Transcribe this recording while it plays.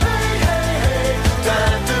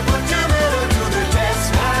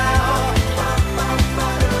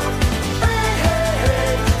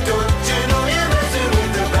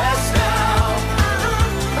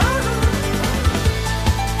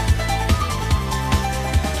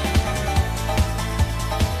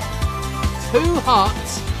too hot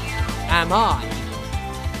am I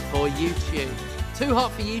for YouTube? Too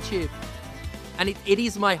hot for YouTube. And it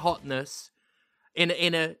is my hotness in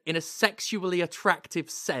a sexually attractive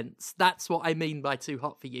sense. That's what I mean by too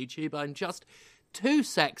hot for YouTube. I'm just too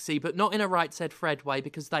sexy, but not in a Right Said Fred way,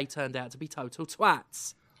 because they turned out to be total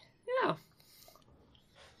twats. Yeah.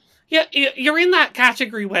 Yeah, you're in that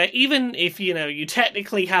category where even if, you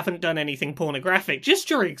technically haven't done anything pornographic, just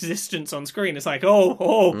your existence on screen is like, we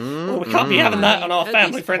can't be having that on our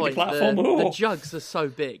family-friendly platform. The jugs are so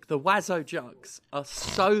big. The Wazzo jugs are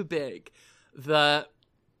so big that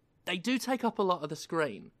they do take up a lot of the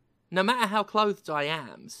screen, no matter how clothed I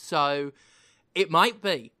am. So it might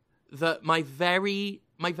be that my very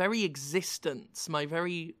existence, my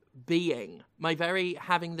very being, my very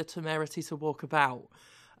having the temerity to walk about,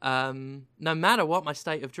 no matter what my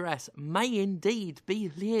state of dress, may indeed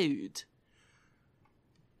be lewd.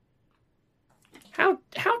 How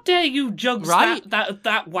dare you judge right? that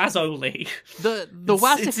Wazzoli? The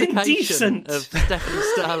wazzification of Stephanie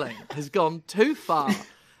Sterling has gone too far,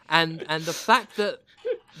 and the fact that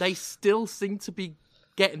they still seem to be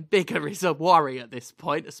getting bigger is a worry at this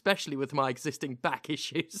point, especially with my existing back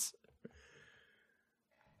issues.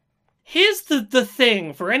 Here's the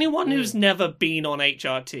thing, for anyone who's never been on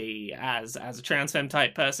HRT as a trans femme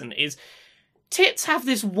type person, is tits have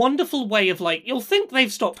this wonderful way of, you'll think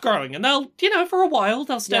they've stopped growing, and they'll, for a while,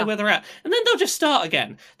 they'll stay where they're at, and then they'll just start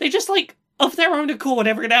again. They just, of their own accord,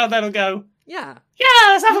 every now and then will go, yeah,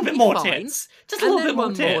 let's have a bit more tits. Just a little bit more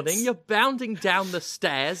tits. And then one morning, you're bounding down the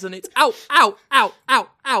stairs, and it's, ow, ow, ow, ow,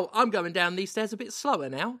 ow, I'm going down these stairs a bit slower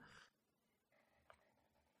now.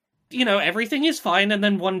 Everything is fine, and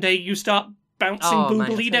then one day you start bouncing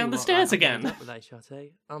boobily down the stairs again. With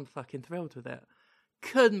HRT. I'm fucking thrilled with it.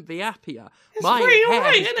 Couldn't be happier. My hair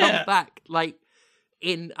has come back,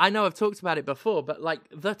 I know I've talked about it before, but,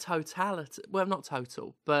 the totality, well, not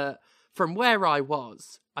total, but from where I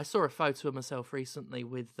was, I saw a photo of myself recently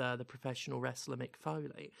with the professional wrestler Mick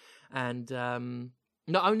Foley, and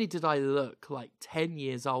not only did I look 10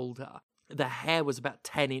 years older, the hair was about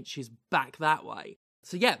 10 inches back that way.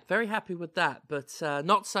 So yeah, very happy with that, but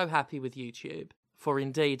not so happy with YouTube, for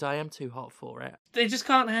indeed I am too hot for it. They just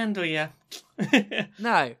can't handle you.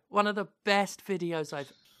 No, one of the best videos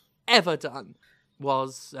I've ever done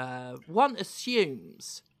was, one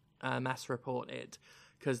assumes, mass reported,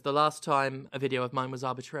 because the last time a video of mine was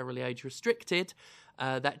arbitrarily age restricted,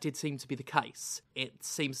 that did seem to be the case. It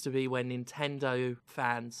seems to be when Nintendo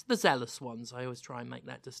fans, the zealous ones, I always try and make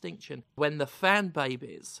that distinction, when the fan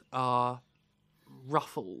babies are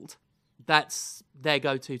ruffled, that's their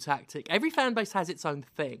go-to tactic. Every fan base has its own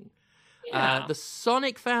thing. Yeah. The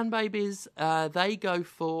Sonic fan babies, they go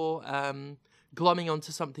for glomming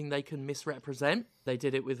onto something they can misrepresent. They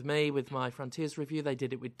did it with me, with my Frontiers review. They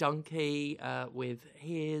did it with Donkey, with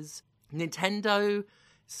his. Nintendo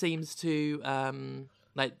seems to,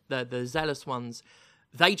 the zealous ones,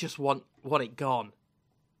 they just want it gone.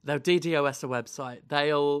 They'll DDoS a website.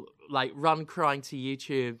 They'll run crying to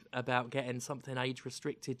YouTube about getting something age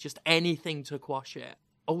restricted, just anything to quash it.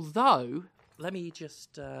 Although, let me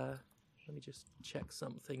just check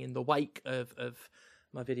something in the wake of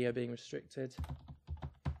my video being restricted.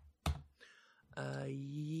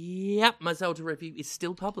 Yep, my Zelda review is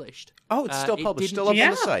still published. Oh, it's still published, still up on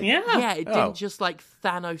the site. Yeah, it didn't just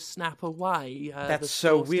Thanos snap away. That's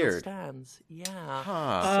so weird. Stands. Yeah,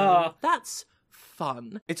 huh. So that's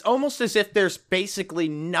fun. It's almost as if there's basically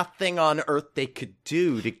nothing on earth they could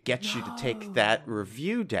do to get you to take that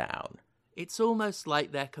review down. It's almost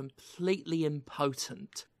like they're completely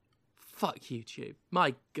impotent. Fuck YouTube.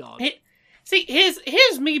 My God. See,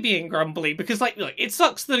 here's me being grumbly, because, it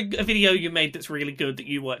sucks that a video you made that's really good that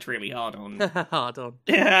you worked really hard on. Hard on.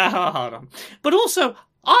 Yeah, hard on. But also,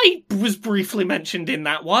 I was briefly mentioned in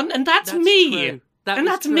that one, and that's me. True.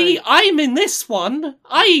 That's true. Me. I'm in this one.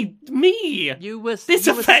 Me. This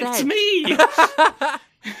affects me.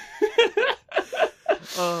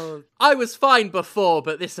 I was fine before,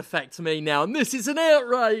 but this affects me now, and this is an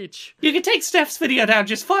outrage. You can take Steph's video down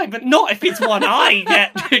just fine, but not if it's one I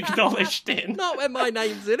get acknowledged in. Not when my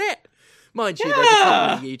name's in it. Mind you, there's a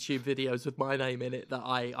couple of YouTube videos with my name in it that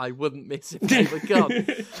I wouldn't miss if they were gone.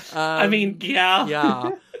 I mean, yeah.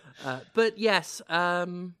 Yeah. But yes,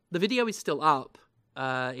 the video is still up.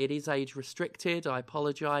 It is age restricted. I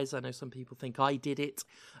apologise. I know some people think I did it.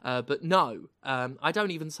 But no, I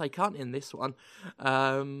don't even say cunt in this one.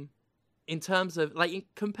 In terms of,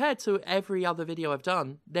 compared to every other video I've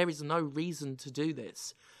done, there is no reason to do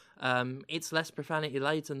this. It's less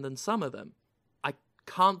profanity-laden than some of them. I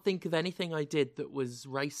can't think of anything I did that was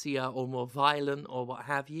racier or more violent or what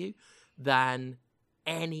have you than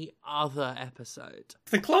any other episode.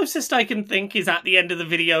 The closest I can think is at the end of the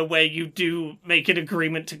video where you do make an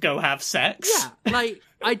agreement to go have sex. Yeah, like,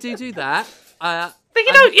 I do that. But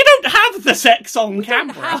you don't have the sex on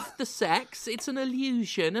camera. Don't have the sex. It's an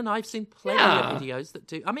illusion, and I've seen plenty of videos that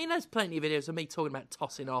do. I mean, there's plenty of videos of me talking about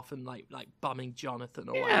tossing off and like bumming Jonathan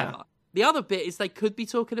or whatever. The other bit is they could be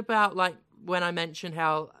talking about like when I mentioned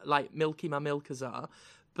how like milky my milkers are,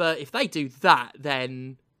 but if they do that,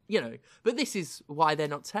 then But this is why they're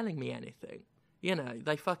not telling me anything.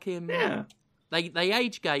 They fucking they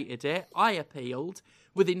age gated it. I appealed.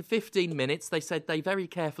 Within 15 minutes, they said they very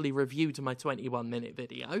carefully reviewed my 21-minute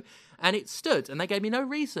video, and it stood. And they gave me no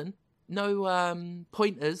reason, no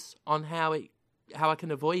pointers on how I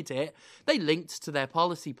can avoid it. They linked to their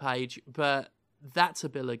policy page, but that's a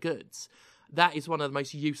bill of goods. That is one of the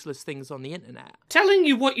most useless things on the internet. Telling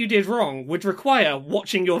you what you did wrong would require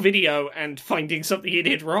watching your video and finding something you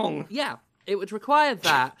did wrong. Yeah, it would require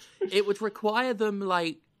that. It would require them,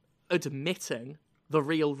 like, admitting the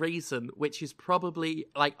real reason, which is probably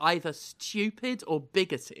like either stupid or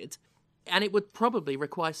bigoted, and it would probably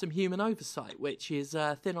require some human oversight, which is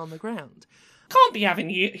thin on the ground. Can't be having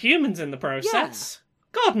humans in the process.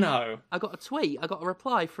 Yeah. God, no. I got a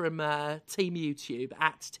reply from Team YouTube,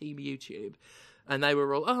 at Team YouTube, and they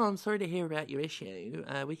were all, I'm sorry to hear about your issue.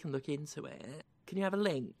 We can look into it. Can you have a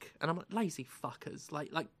link? And I'm like, lazy fuckers. Like,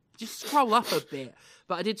 just scroll up a bit.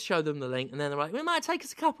 But I did show them the link, and then they're like, it might take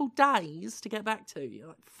us a couple days to get back to you.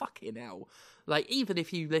 Like, fucking hell. Like, even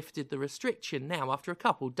if you lifted the restriction now, after a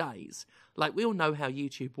couple days, like, we all know how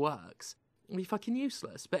YouTube works. It'd be fucking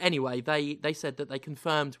useless. But anyway, they said that they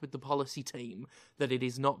confirmed with the policy team that it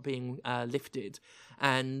is not being lifted,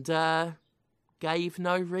 and gave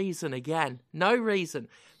no reason again. No reason.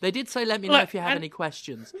 They did say, let me know if you have any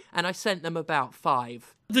questions. And I sent them about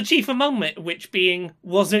 5. The chief among which being,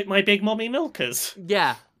 was it my big mommy milkers?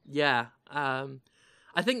 Yeah. I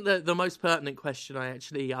think the most pertinent question I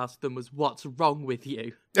actually asked them was, what's wrong with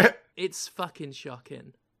you? It's fucking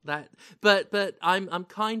shocking. But I'm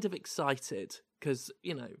kind of excited because,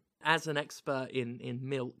 as an expert in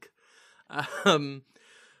milk, I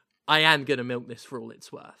am going to milk this for all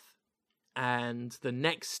it's worth. And the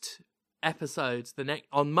next episodes,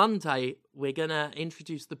 on Monday, we're going to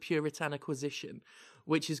introduce the Puritan Acquisition,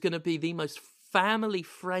 which is going to be the most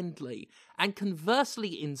family-friendly and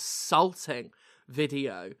conversely insulting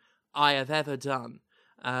video I have ever done.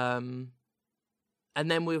 And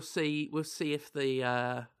then we'll see if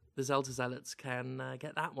the Zelda Zealots can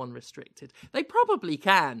get that one restricted. They probably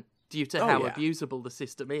can, due to how abusable the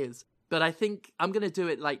system is. But I think I'm going to do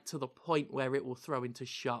it like to the point where it will throw into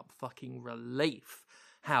sharp fucking relief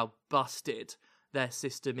how busted their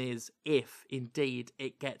system is if indeed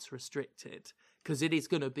it gets restricted. Because it is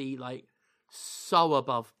going to be like so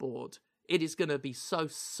above board. It is going to be so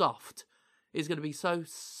soft. It's going to be so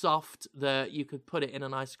soft that you could put it in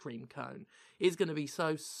an ice cream cone. It's going to be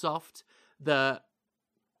so soft that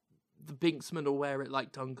the Binksman will wear it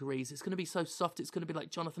like dungarees. It's going to be so soft, it's going to be like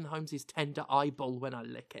Jonathan Holmes' tender eyeball when I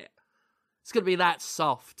lick it. It's going to be that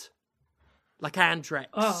soft. Like Andrex.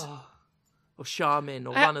 Oh. Or Charmin,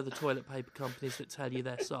 or one of the toilet paper companies that tell you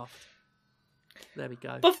they're soft. There we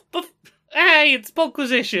go. Hey, it's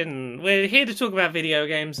Podquisition. We're here to talk about video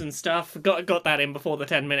games and stuff. Got that in before the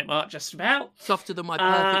 10-minute mark, just about. Softer than my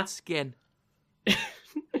perfect skin.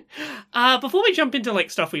 Before we jump into like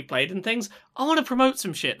stuff we've played and things, I want to promote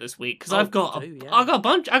some shit this week because I got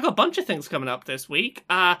a bunch of things coming up this week.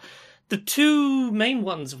 The two main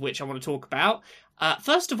ones of which I want to talk about.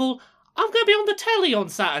 First of all, I'm going to be on the telly on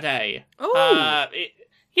Saturday. Oh.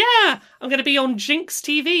 I'm going to be on Jinx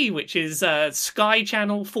TV, which is Sky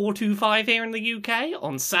Channel 425 here in the UK,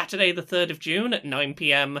 on Saturday the 3rd of June at 9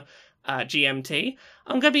 p.m. GMT.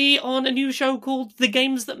 I'm going to be on a new show called The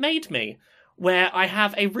Games That Made Me, where I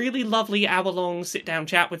have a really lovely hour-long sit-down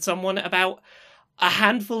chat with someone about a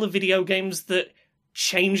handful of video games that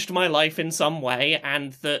changed my life in some way,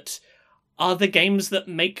 and that are the games that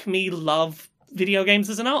make me love video games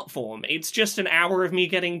as an art form. It's just an hour of me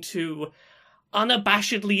getting to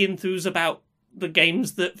unabashedly enthuse about the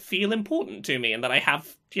games that feel important to me and that I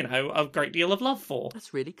have, a great deal of love for.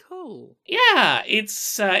 That's really cool. Yeah,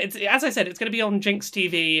 it's as I said, it's going to be on Jinx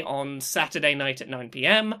TV on Saturday night at 9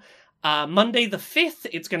 p.m. Monday the 5th,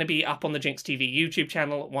 it's going to be up on the Jinx TV YouTube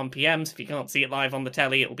channel at 1 p.m. So if you can't see it live on the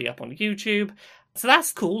telly, it'll be up on YouTube. So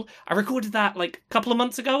that's cool. I recorded that like a couple of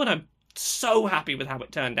months ago, and I'm so happy with how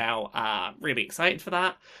it turned out. Really excited for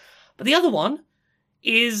that. But the other one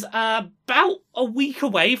is about a week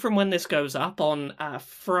away from when this goes up on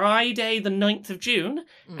Friday the 9th of June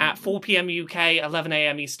at 4 p.m. UK, 11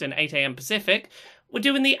 a.m. Eastern, 8 a.m. Pacific, we're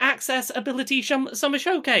doing the Accessibility Summer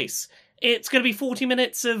Showcase. It's going to be 40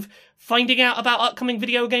 minutes of finding out about upcoming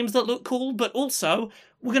video games that look cool, but also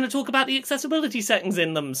we're going to talk about the accessibility settings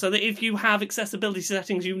in them, so that if you have accessibility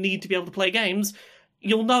settings you need to be able to play games,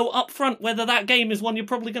 you'll know up front whether that game is one you're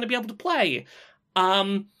probably going to be able to play.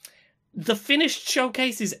 The finished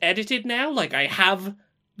showcase is edited now. Like, I have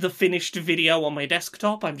the finished video on my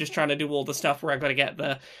desktop. I'm just trying to do all the stuff where I've got to get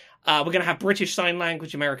the... we're going to have British Sign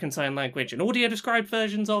Language, American Sign Language, and audio-described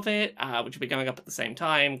versions of it, which will be going up at the same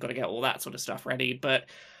time. Got to get all that sort of stuff ready, but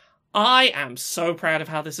I am so proud of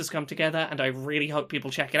how this has come together, and I really hope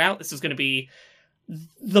people check it out. This is going to be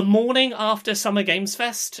the morning after Summer Games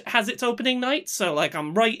Fest has its opening night, so, like,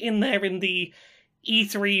 I'm right in there in the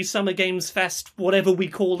E3 Summer Games Fest, whatever we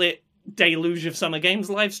call it, deluge of Summer Games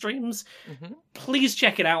live streams. Mm-hmm. Please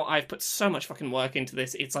check it out. I've put so much fucking work into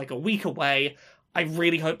this. It's like a week away. I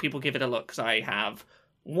really hope people give it a look, because I have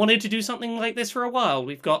wanted to do something like this for a while.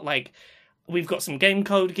 We've got some game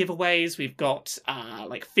code giveaways. We've got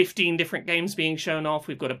 15 different games being shown off.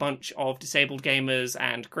 We've got a bunch of disabled gamers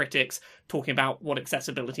and critics talking about what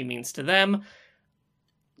accessibility means to them.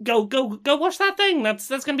 Go watch that thing. That's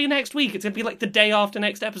going to be next week. It's going to be like the day after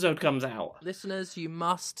next episode comes out. Listeners, you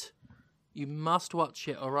must watch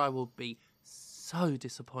it, or I will be so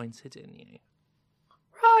disappointed in you.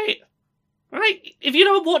 Right, if you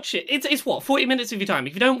don't watch it, it's what, 40 minutes of your time.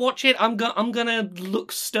 If you don't watch it, I'm gonna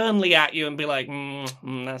look sternly at you and be like,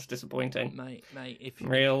 that's disappointing, mate. If you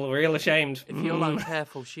real ashamed. If you're not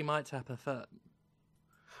careful, she might tap her foot.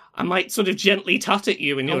 I might sort of gently tut at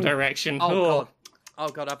you in your direction. Oh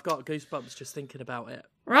god, I've got goosebumps just thinking about it.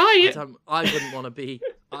 Right, I wouldn't want to be.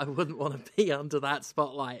 I wouldn't want to be under that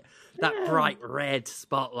spotlight, that bright red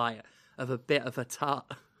spotlight of a bit of a tut.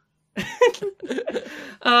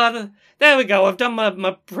 There we go. I've done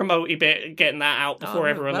my promotey bit, getting that out before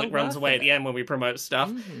everyone runs away at the end when we promote stuff.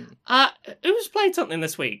 Mm-hmm. Who's played something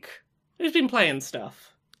this week? Who's been playing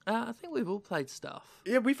stuff? I think we've all played stuff.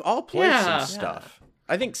 Yeah, we've all played some stuff.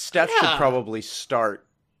 I think Steph should probably start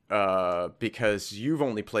because you've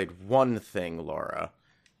only played one thing, Laura.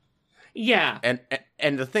 Yeah,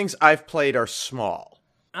 and the things I've played are small.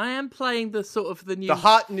 I am playing the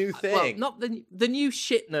hot new thing. Well, not the new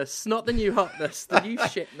shitness, not the new hotness, the new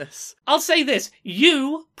shitness. I'll say this: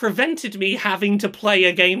 you prevented me having to play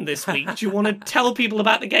a game this week. Do you want to tell people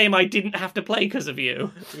about the game I didn't have to play because of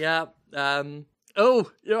you? Yeah.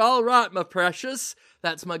 Oh, you're all right, my precious.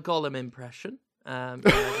 That's my Gollum impression.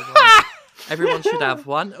 Everyone should have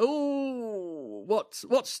one. Oh,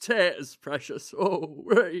 what's tears, precious? Oh,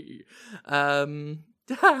 hey.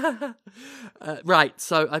 Right,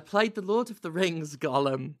 so I played the Lord of the Rings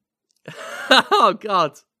Gollum. Oh,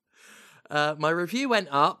 God. My review went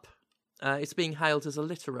up. It's being hailed as a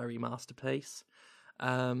literary masterpiece.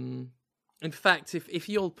 In fact, if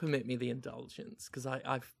you'll permit me the indulgence, because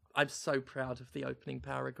I'm so proud of the opening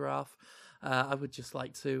paragraph, I would just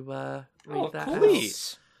like to read that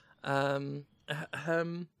please. Out.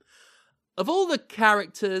 Of all the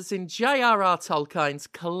characters in J.R.R. Tolkien's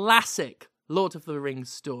classic Lord of the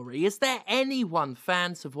Rings story, is there anyone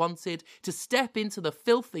fans have wanted to step into the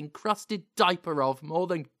filth-encrusted diaper of more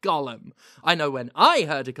than Gollum? I know when I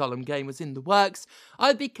heard a Gollum game was in the works,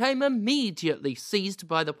 I became immediately seized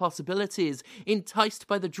by the possibilities, enticed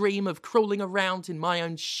by the dream of crawling around in my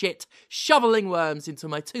own shit, shoveling worms into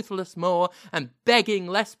my toothless maw, and begging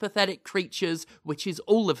less pathetic creatures, which is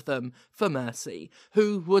all of them, for mercy.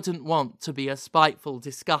 Who wouldn't want to be a spiteful,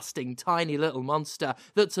 disgusting, tiny little monster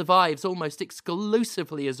that survives almost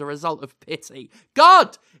exclusively as a result of pity?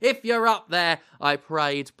 God, if you're up there, I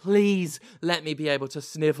prayed, please let me be able to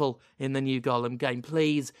snivel in the new Gollum game.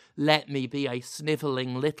 Please let me be a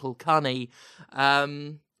snivelling little cunny.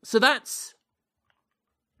 So that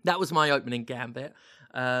was my opening gambit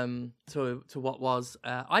to what was,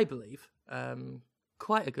 I believe,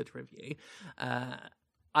 quite a good review.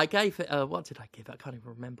 I gave it, what did I give it? I can't even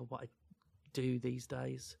remember what I do these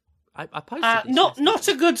days. I posted not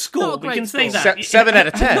a good score. We can say that 7 out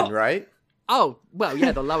of 10, right? Oh well,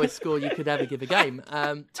 yeah, the lowest score you could ever give a game.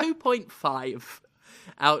 2.5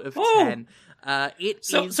 out of 10.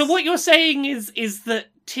 So what you're saying is that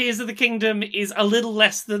Tears of the Kingdom is a little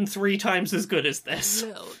less than 3 times as good as this.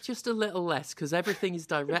 Just a little less, because everything is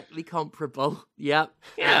directly comparable. Yep.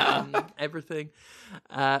 Yeah. Everything.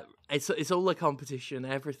 It's all a competition.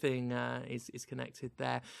 Everything is connected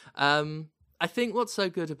there. I think what's so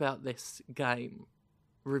good about this game,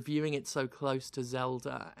 reviewing it so close to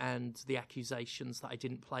Zelda and the accusations that I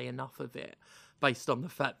didn't play enough of it, based on the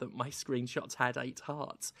fact that my screenshots had 8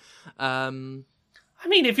 hearts. I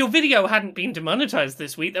mean, if your video hadn't been demonetized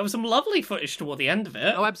this week, there was some lovely footage toward the end of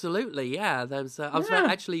it. Oh, absolutely, yeah. There was.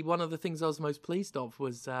 Actually, one of the things I was most pleased of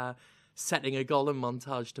was setting a Gollum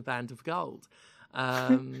montage to Band of Gold.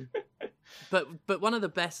 But one of the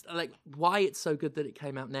best, like, why it's so good that it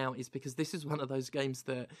came out now is because this is one of those games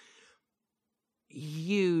that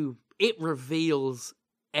it reveals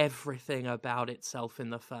everything about itself in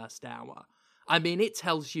the first hour. I mean, it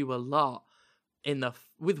tells you a lot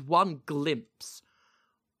with one glimpse.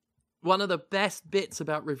 One of the best bits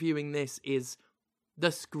about reviewing this is the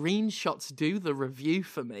screenshots do the review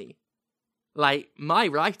for me. Like, my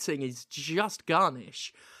writing is just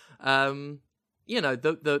garnish. The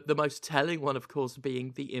most telling one, of course,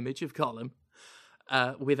 being the image of Gollum,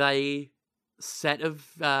 with a set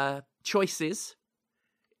of choices.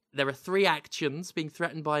 There are 3 actions: being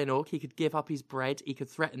threatened by an orc, he could give up his bread, he could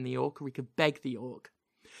threaten the orc, or he could beg the orc.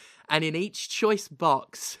 And in each choice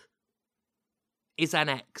box is an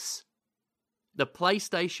X. The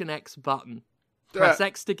PlayStation X button. Press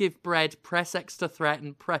X to give bread, press X to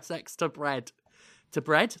threaten, press X to bread. To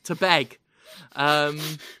beg.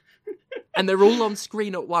 And they're all on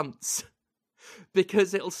screen at once.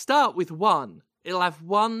 Because it'll start with 1. It'll have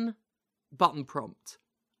 1 button prompt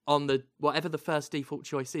on whatever the first default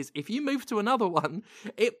choice is. If you move to another one,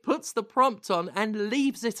 it puts the prompt on and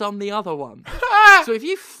leaves it on the other one. So if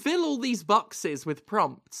you fill all these boxes with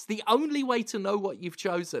prompts, the only way to know what you've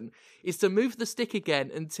chosen is to move the stick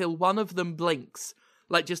again until one of them blinks,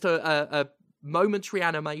 like just a momentary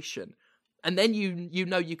animation. And then you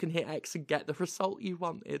know you can hit X and get the result you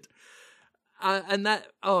wanted. And that,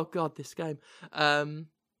 oh god, this game.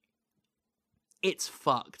 It's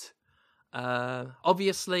fucked.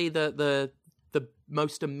 Obviously, the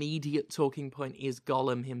most immediate talking point is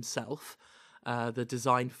Gollum himself. The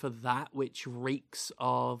design for that, which reeks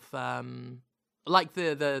of like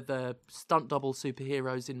the stunt double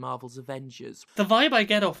superheroes in Marvel's Avengers. The vibe I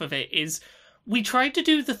get off of it is we tried to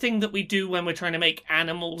do the thing that we do when we're trying to make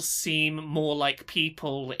animals seem more like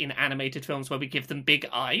people in animated films, where we give them big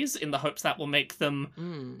eyes in the hopes that will make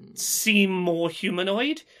them seem more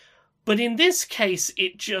humanoid. But in this case,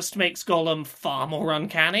 it just makes Gollum far more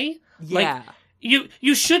uncanny. Yeah. Like,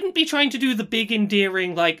 you shouldn't be trying to do the big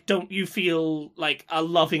endearing, like, don't you feel, like, a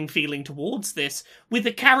loving feeling towards this, with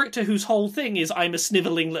a character whose whole thing is, I'm a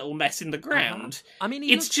snivelling little mess in the ground. I mean,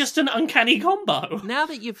 it's just an uncanny combo. Now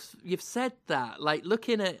that you've said that, like,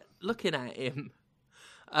 looking at him,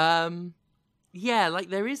 yeah, like,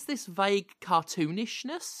 there is this vague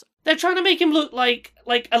cartoonishness. They're trying to make him look like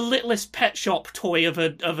a Littlest Pet Shop toy of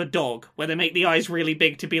a dog, where they make the eyes really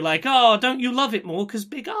big to be like, oh, don't you love it more, because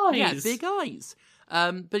big eyes. Yeah, big eyes.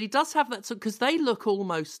 But he does have that, because they look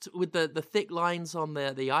almost, with the thick lines on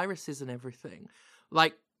the irises and everything,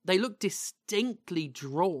 like, they look distinctly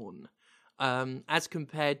drawn, as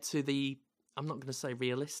compared to I'm not going to say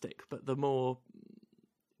realistic, but the more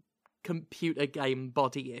computer game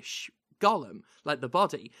body-ish Gollum, like the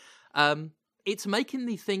body. It's making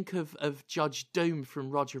me think of Judge Doom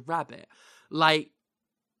from Roger Rabbit. Like,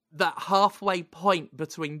 that halfway point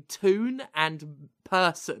between toon and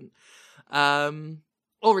person.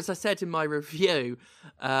 Or as I said in my review,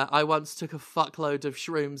 I once took a fuckload of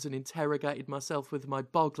shrooms and interrogated myself with my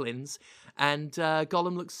boglins, and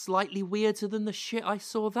Gollum looks slightly weirder than the shit I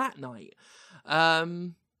saw that night.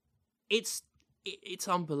 It's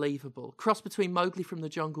unbelievable. Cross between Mowgli from the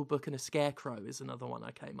Jungle Book and a scarecrow is another one I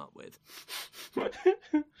came up with.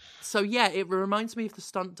 So yeah, it reminds me of the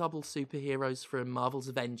stunt double superheroes from Marvel's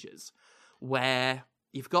Avengers, where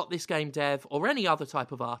you've got this game dev or any other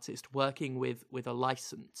type of artist working with a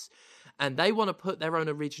license, and they want to put their own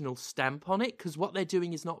original stamp on it, because what they're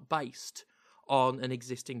doing is not based on an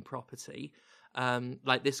existing property.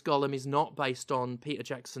 Like, this Gollum is not based on Peter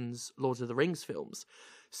Jackson's Lord of the Rings films.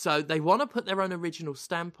 So they want to put their own original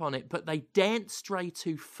stamp on it, but they daren't stray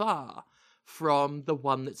too far from the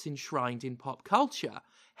one that's enshrined in pop culture.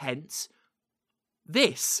 Hence,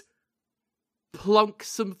 this. Plonk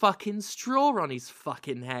some fucking straw on his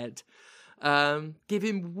fucking head. Give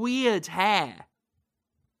him weird hair.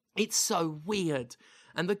 It's so weird.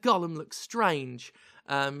 And the Gollum looks strange.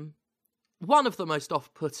 One of the most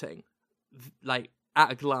off-putting, like,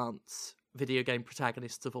 at a glance, video game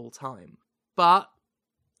protagonists of all time. But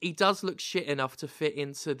he does look shit enough to fit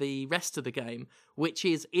into the rest of the game, which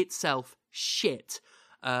is itself shit.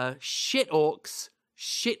 Shit orcs,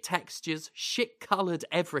 shit textures, shit-coloured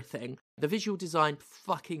everything. The visual design,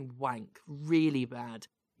 fucking wank. Really bad.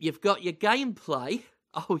 You've got your gameplay.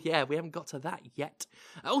 Oh yeah, we haven't got to that yet.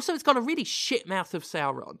 Also, it's got a really shit Mouth of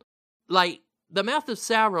Sauron. Like, the Mouth of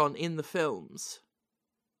Sauron in the films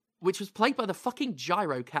which was played by the fucking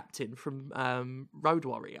gyro captain from Road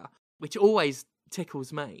Warrior, which always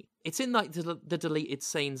tickles me. It's in like the deleted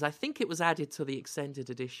scenes. I think it was added to the extended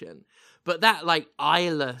edition. But that like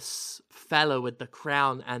eyeless fella with the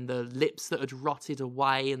crown and the lips that had rotted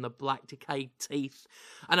away and the black decayed teeth.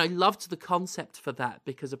 And I loved the concept for that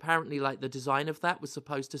because apparently like the design of that was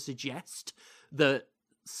supposed to suggest that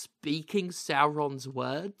speaking Sauron's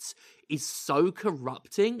words is so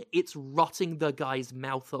corrupting, it's rotting the guy's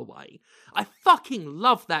mouth away. I fucking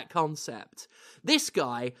love that concept. This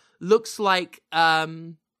guy looks like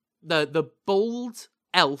the bald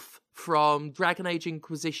elf from Dragon Age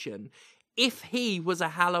Inquisition if he was a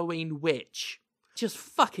Halloween witch. Just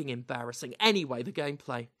fucking embarrassing. Anyway, the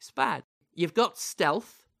gameplay is bad. You've got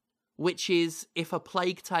stealth, which is if a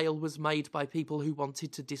Plague Tale was made by people who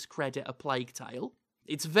wanted to discredit a Plague Tale.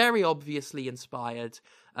 It's very obviously inspired.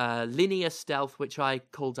 Linear stealth, which I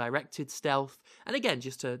call directed stealth. And again,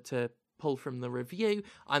 just to pull from the review,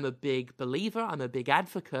 I'm a big believer, I'm a big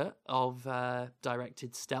advocate of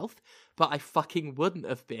directed stealth, but I fucking wouldn't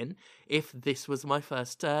have been if this was my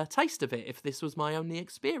first taste of it, if this was my only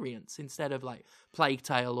experience, instead of like Plague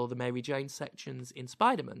Tale or the Mary Jane sections in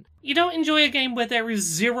Spider-Man. You don't enjoy a game where there is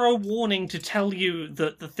zero warning to tell you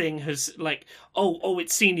that the thing has, like, oh,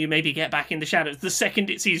 it's seen you, maybe get back in the shadows. The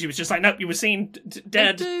second it sees you, it's just like, nope, you were seen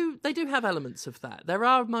dead. They do have elements of that. There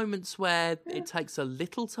are moments where it takes a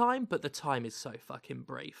little time, but the time is so fucking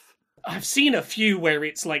brief. I've seen a few where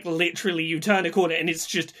it's like literally you turn a corner and it's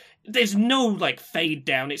just, there's no like fade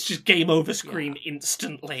down, it's just game over screen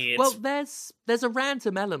instantly. Well, there's a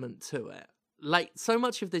random element to it. Like, so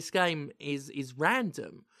much of this game is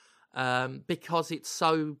random because it's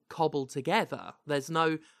so cobbled together. There's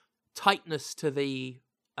no tightness to the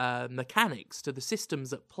mechanics, to the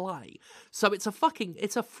systems at play. So it's a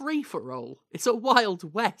free-for-all. It's a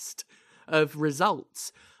Wild West of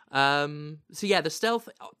results. So yeah, the stealth,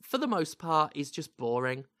 for the most part, is just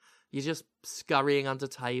boring. You're just scurrying under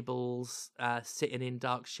tables, sitting in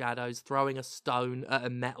dark shadows, throwing a stone at a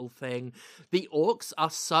metal thing. The orcs are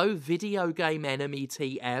so video game enemy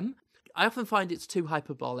TM. I often find it's too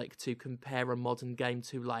hyperbolic to compare a modern game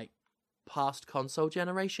to, like, past console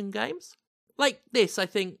generation games. Like this, I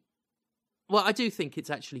think... Well, I do think it's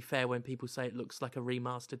actually fair when people say it looks like a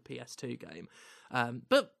remastered PS2 game.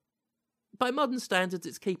 But by modern standards,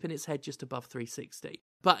 it's keeping its head just above 360.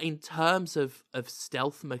 But in terms of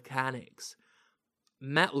stealth mechanics,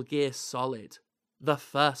 Metal Gear Solid, the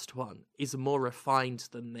first one, is more refined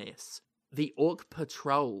than this. The orc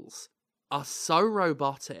patrols are so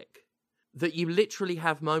robotic that you literally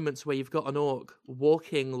have moments where you've got an orc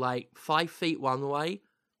walking like 5 feet one way,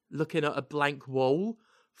 looking at a blank wall,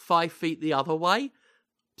 5 feet the other way,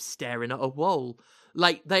 staring at a wall.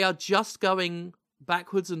 Like, they are just going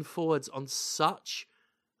backwards and forwards on such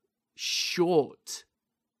short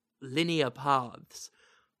linear paths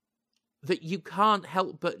that you can't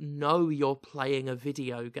help but know you're playing a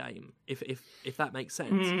video game, if that makes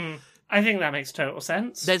sense. I think that makes total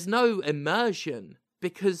sense. There's no immersion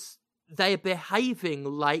because they're behaving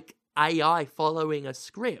like AI following a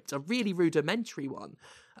script, a really rudimentary one.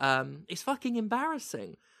 It's fucking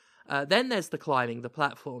embarrassing. Then there's the climbing, the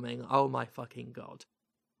platforming. Oh my fucking god.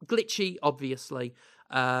 Glitchy, obviously,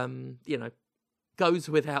 goes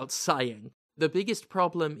without saying. The biggest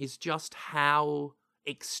problem is just how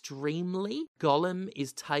extremely Gollum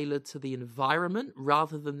is tailored to the environment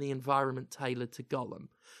rather than the environment tailored to Gollum.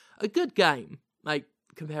 A good game, like,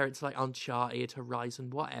 compare it to like Uncharted, Horizon,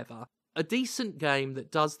 whatever. A decent game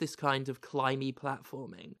that does this kind of climby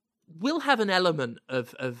platforming will have an element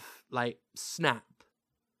of like snap,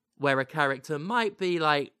 where a character might be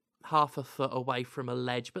like half a foot away from a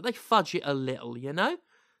ledge, but they fudge it a little, you know?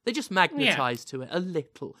 They just magnetize to it a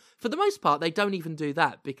little. For the most part, they don't even do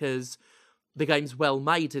that because the game's well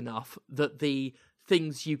made enough that the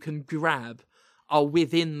things you can grab are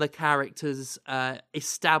within the character's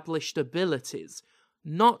established abilities.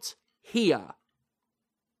 Not here.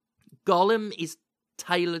 Gollum is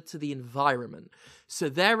tailored to the environment. So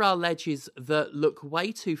there are ledges that look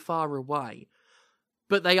way too far away,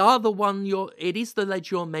 but they are the one it is the ledge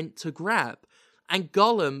you're meant to grab. And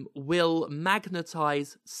Gollum will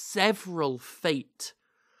magnetize several feet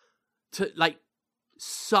to, like,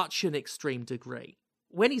 such an extreme degree.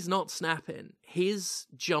 When he's not snapping, his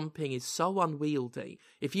jumping is so unwieldy.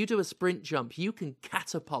 If you do a sprint jump, you can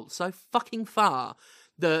catapult so fucking far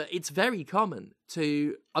that it's very common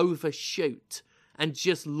to overshoot and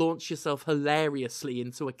just launch yourself hilariously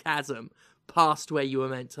into a chasm past where you were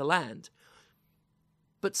meant to land.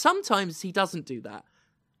 But sometimes he doesn't do that.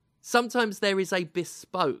 Sometimes there is a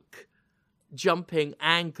bespoke jumping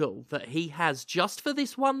angle that he has just for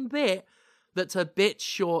this one bit that's a bit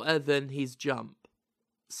shorter than his jump.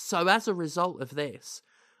 So as a result of this,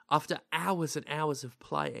 after hours and hours of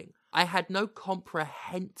playing, I had no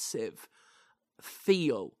comprehensive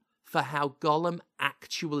feel for how Gollum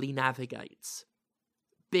actually navigates.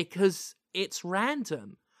 Because it's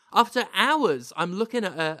random. After hours, I'm looking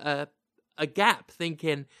at a gap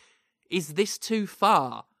thinking, is this too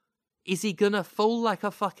far? Is he gonna fall like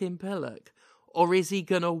a fucking pillock? Or is he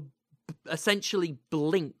gonna essentially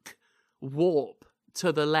blink, warp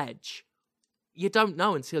to the ledge? You don't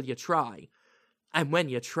know until you try. And when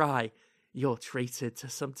you try, you're treated to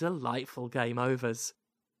some delightful game overs.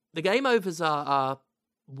 The game overs are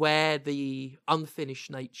where the unfinished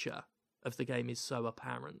nature of the game is so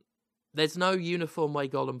apparent. There's no uniform way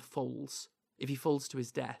Gollum falls. If he falls to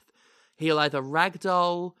his death, he'll either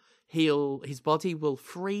ragdoll, his body will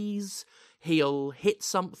freeze, he'll hit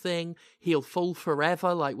something, he'll fall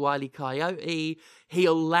forever like Wile E. Coyote,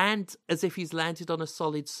 he'll land as if he's landed on a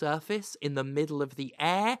solid surface in the middle of the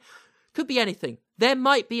air. Could be anything. There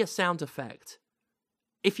might be a sound effect.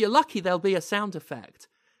 If you're lucky, there'll be a sound effect.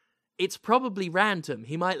 It's probably random.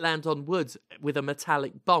 He might land on wood with a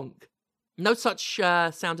metallic bonk. No such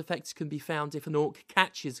sound effects can be found if an orc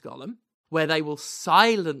catches Gollum, where they will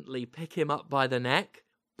silently pick him up by the neck,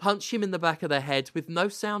 punch him in the back of the head with no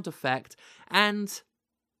sound effect, and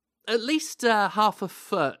at least half a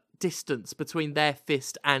foot distance between their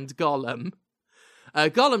fist and Gollum.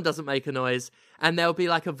 Gollum doesn't make a noise, and there'll be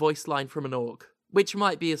like a voice line from an orc, which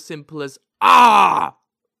might be as simple as, "Ah!"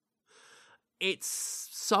 It's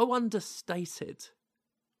so understated,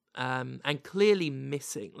 and clearly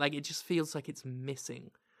missing. Like, it just feels like it's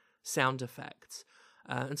missing sound effects.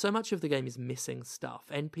 And so much of the game is missing stuff.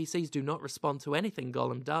 NPCs do not respond to anything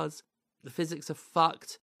Gollum does. The physics are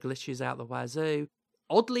fucked, glitches out the wazoo.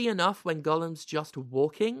 Oddly enough, when Gollum's just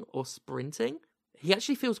walking or sprinting, he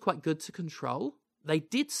actually feels quite good to control. They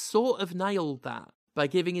did sort of nail that by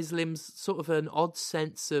giving his limbs sort of an odd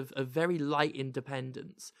sense of very light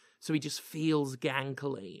independence. So he just feels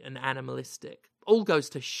gangly and animalistic. All goes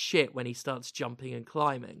to shit when he starts jumping and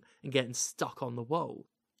climbing and getting stuck on the wall.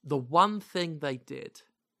 The one thing they did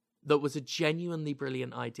that was a genuinely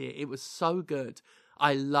brilliant idea, it was so good,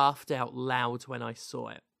 I laughed out loud when I saw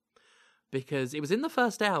it. Because it was in the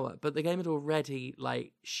first hour, but the game had already,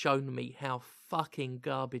 shown me how fucking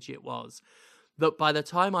garbage it was. That by the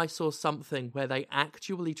time I saw something where they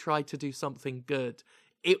actually tried to do something good,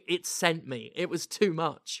 it sent me. It was too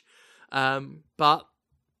much. But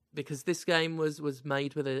because this game was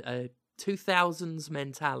made with a 2000s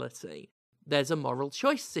mentality, there's a moral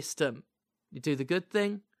choice system. You do the good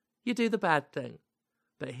thing, you do the bad thing.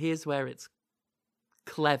 But here's where it's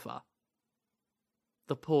clever.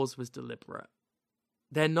 The pause was deliberate.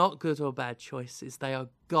 They're not good or bad choices. They are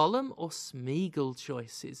Gollum or Smeagol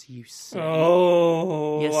choices, you see.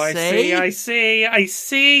 Oh, you see? I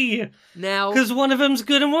see. Now, because one of them's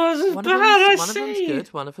good and one of them's bad, One of them's good,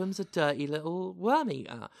 one of them's a dirty little worm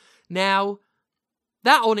eater. Now,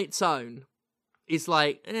 that on its own is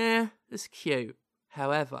it's cute.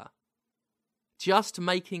 However, just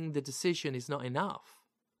making the decision is not enough.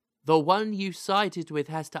 The one you sided with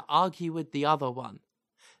has to argue with the other one.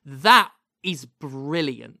 That is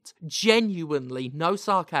brilliant. Genuinely, no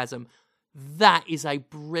sarcasm. That is a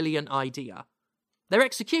brilliant idea. Their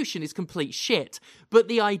execution is complete shit, but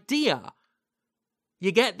the idea,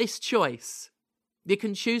 you get this choice. You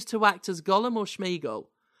can choose to act as Gollum or Smeagol,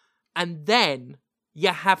 and then you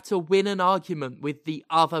have to win an argument with the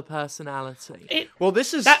other personality.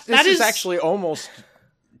 This is actually almost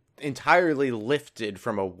entirely lifted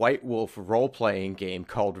from a White Wolf role-playing game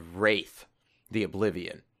called Wraith: The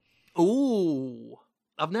Oblivion. Ooh.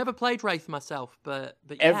 I've never played Wraith myself, but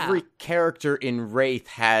yeah. Every character in Wraith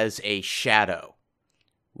has a shadow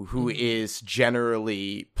who is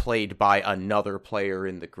generally played by another player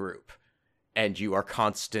in the group. And you are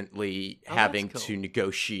constantly having to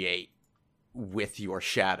negotiate with your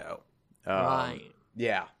shadow. Right.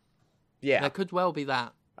 Yeah. Yeah. There could well be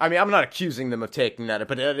that. I mean, I'm not accusing them of taking that,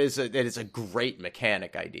 but it is a great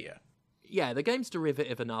mechanic idea. Yeah, the game's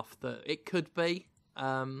derivative enough that it could be.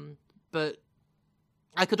 But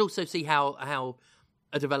I could also see how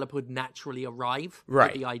a developer would naturally arrive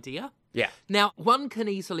at the idea. Yeah. Now, one can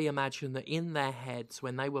easily imagine that in their heads,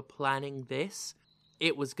 when they were planning this,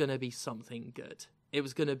 it was going to be something good. It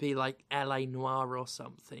was going to be like L.A. Noire or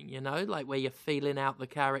something, where you're feeling out the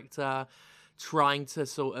character, trying to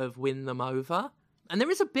sort of win them over. And there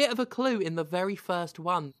is a bit of a clue in the very first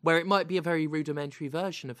one where it might be a very rudimentary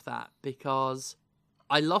version of that, because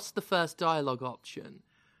I lost the first dialogue option,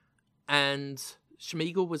 and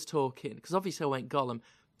Schmeagol was talking, because obviously I went Gollum,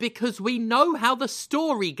 because we know how the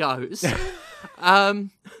story goes.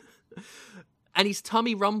 And his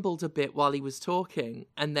tummy rumbled a bit while he was talking,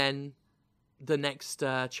 and then the next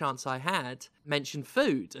chance I had mentioned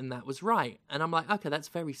food, and that was right. And I'm like, okay, that's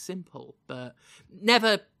very simple, but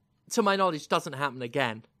never, to my knowledge, doesn't happen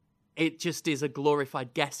again. It just is a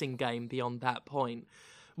glorified guessing game beyond that point.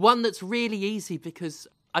 One that's really easy, because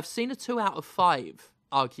I've seen a 2 out of 5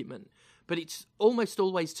 argument, but it's almost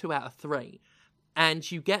always 2 out of 3. And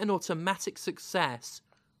you get an automatic success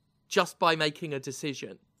just by making a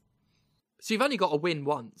decision. So you've only got to win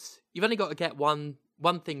once. You've only got to get one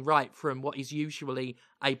thing right from what is usually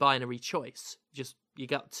a binary choice. Just, you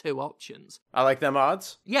got 2 options. I like them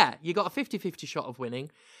odds. Yeah, you got a 50-50 shot of winning.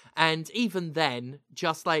 And even then,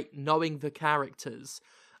 just like knowing the characters,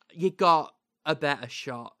 you got a better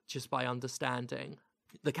shot just by understanding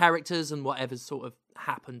the characters and whatever's sort of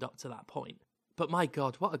happened up to that point. But my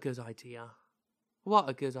God, what a good idea. What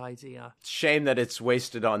a good idea. Shame that it's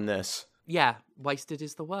wasted on this. Yeah, wasted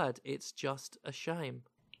is the word. It's just a shame.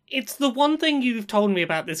 It's the one thing you've told me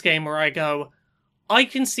about this game where I go, I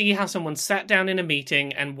can see how someone sat down in a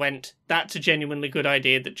meeting and went, that's a genuinely good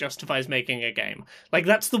idea that justifies making a game. Like,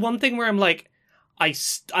 that's the one thing where I'm like,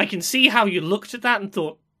 I can see how you looked at that and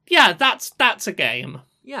thought, yeah, that's a game.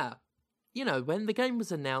 Yeah. You know, when the game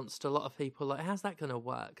was announced, a lot of people were like, how's that going to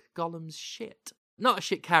work? Gollum's shit. Not a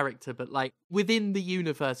shit character, but like, within the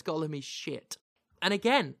universe, Gollum is shit. And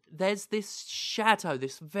again, there's this shadow,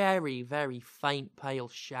 this very, very faint, pale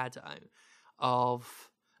shadow of,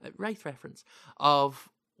 Wraith reference, of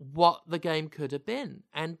what the game could have been.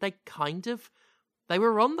 And they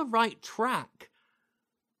were on the right track.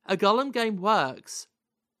 A Gollum game works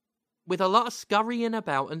with a lot of scurrying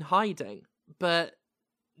about and hiding, but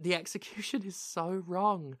the execution is so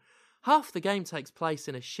wrong. Half the game takes place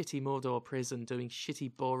in a shitty Mordor prison doing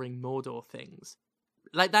shitty, boring Mordor things.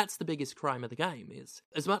 Like, that's the biggest crime of the game, is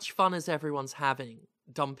as much fun as everyone's having,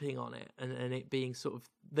 dumping on it, and it being sort of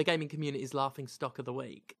the gaming community's laughing stock of the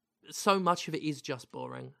week, so much of it is just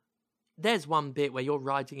boring. There's one bit where you're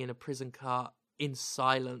riding in a prison cart in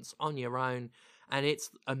silence on your own, and it's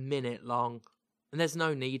a minute long, and there's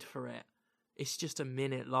no need for it. It's just a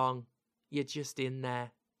minute long. You're just in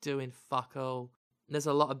there doing fuck all. And there's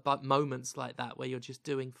a lot of moments like that where you're just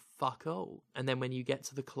doing fuck all, and then when you get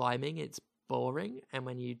to the climbing, it's boring, and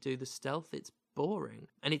when you do the stealth, it's boring,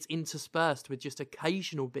 and it's interspersed with just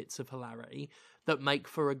occasional bits of hilarity that make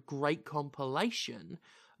for a great compilation,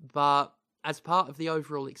 but as part of the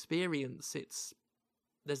overall experience,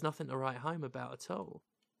 there's nothing to write home about at all.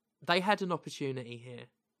 They had an opportunity here.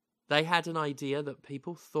 They had an idea that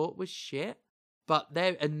people thought was shit, but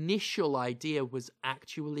their initial idea was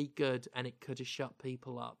actually good, and it could have shut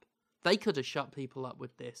people up. They could have shut people up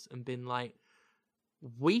with this and been like,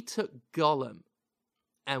 we took Gollum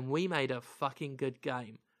and we made a fucking good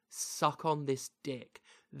game. Suck on this dick.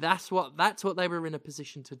 That's what they were in a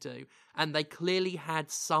position to do. And they clearly had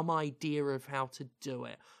some idea of how to do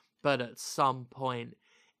it. But at some point,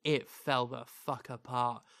 it fell the fuck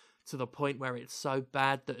apart to the point where it's so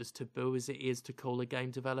bad that as taboo as it is to call a game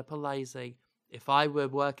developer lazy, if I were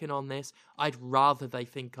working on this, I'd rather they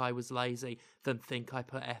think I was lazy than think I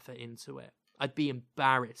put effort into it. I'd be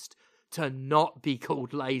embarrassed to not be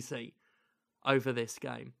called lazy over this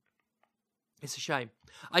game. It's a shame.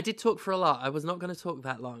 I did talk for a lot. I was not going to talk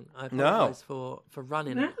that long. I apologize for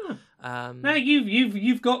running it. No,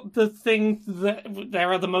 you've got the thing that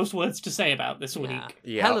there are the most words to say about this week.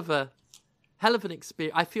 Yeah. Hell of an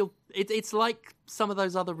experience. I feel it's like some of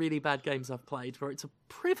those other really bad games I've played, where it's a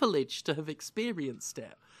privilege to have experienced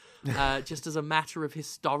it, just as a matter of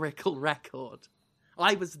historical record.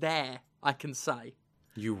 I was there, I can say.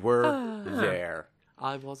 You were there.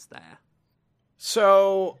 I was there.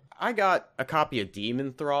 So, I got a copy of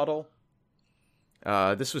Demon Throttle.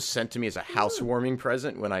 This was sent to me as a housewarming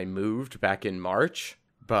present when I moved back in March,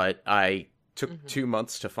 but I took 2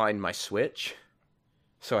 months to find my Switch,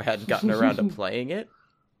 so I hadn't gotten around to playing it.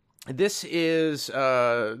 This was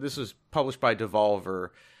published by Devolver.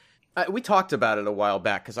 We talked about it a while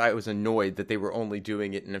back, because I was annoyed that they were only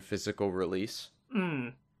doing it in a physical release.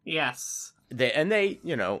 Yes.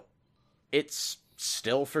 It's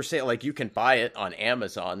still for sale. Like, you can buy it on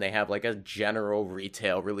Amazon. They have like a general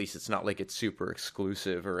retail release. It's not like it's super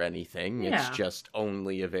exclusive or anything. Yeah. It's just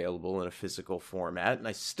only available in a physical format. And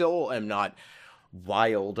I still am not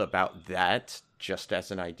wild about that, just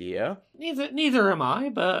as an idea. Neither am I,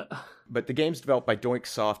 but the game's developed by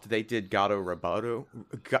Doinksoft. They did Gato Roboto.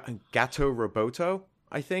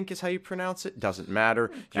 I think is how you pronounce it. Doesn't matter.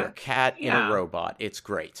 Okay. You're a cat in a robot. It's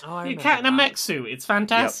great. You're a cat in a mech suit. It's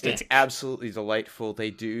fantastic. Yep, it's absolutely delightful.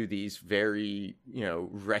 They do these very,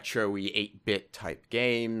 retro-y 8-bit type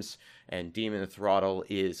games, and Demon Throttle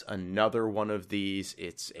is another one of these.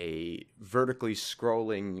 It's a vertically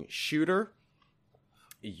scrolling shooter.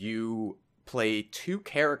 You play 2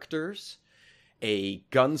 characters, a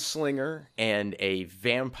gunslinger and a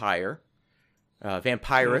vampire.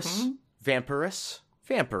 Vampirus,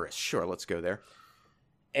 sure, let's go there.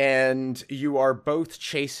 And you are both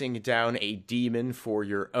chasing down a demon for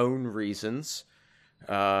your own reasons.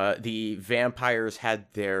 The vampires had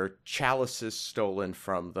their chalices stolen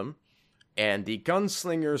from them, and the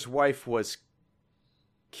gunslinger's wife was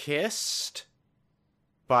kissed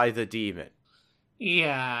by the demon.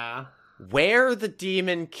 Yeah. Where the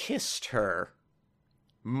demon kissed her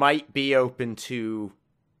might be open to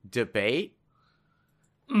debate.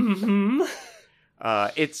 Mm-hmm.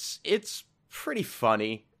 It's pretty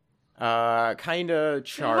funny, kind of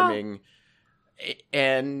charming,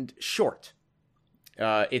 and short.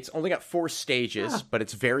 It's only got 4 stages, but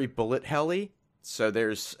it's very bullet helly. So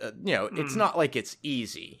there's, it's not like it's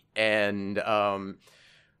easy, and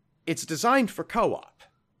it's designed for co-op.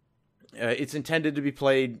 It's intended to be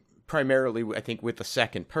played primarily, I think, with the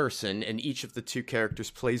second person, and each of the 2 characters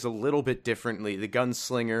plays a little bit differently. The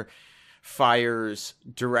gunslinger fires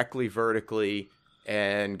directly vertically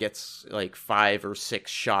and gets like 5 or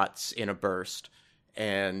 6 shots in a burst,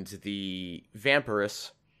 and the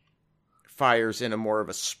vampiress fires in a more of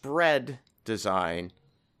a spread design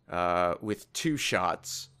with 2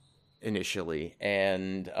 shots initially,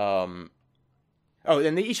 and and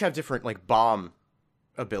they each have different like bomb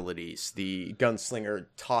abilities. The gunslinger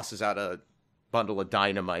tosses out a bundle of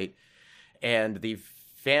dynamite, and the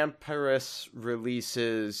vampiress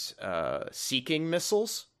releases seeking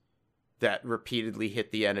missiles that repeatedly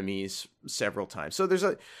hit the enemies several times. So there's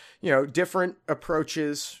different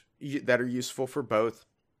approaches that are useful for both.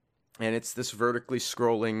 And it's this vertically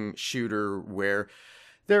scrolling shooter where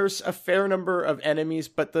there's a fair number of enemies,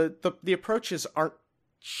 but the approaches aren't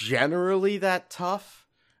generally that tough.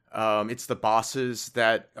 It's the bosses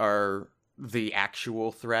that are the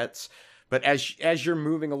actual threats. But as you're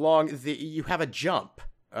moving along, you have a jump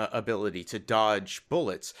ability to dodge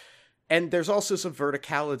bullets. And there's also some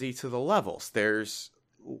verticality to the levels. There's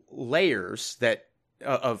layers that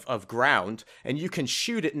of ground, and you can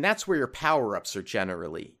shoot it, and that's where your power-ups are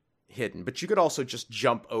generally hidden. But you could also just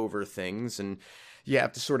jump over things, and you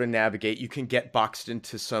have to sort of navigate. You can get boxed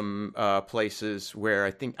into some places where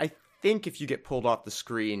I think if you get pulled off the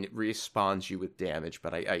screen, it respawns you with damage,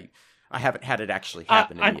 but I haven't had it actually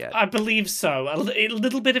happen yet. I believe so. A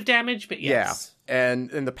little bit of damage, but yes. Yeah,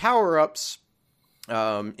 and the power-ups,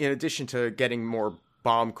 in addition to getting more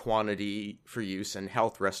bomb quantity for use and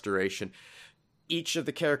health restoration, each of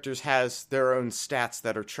the characters has their own stats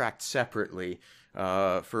that are tracked separately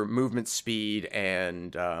for movement speed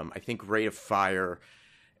and I think rate of fire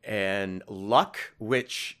and luck,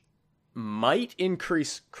 which might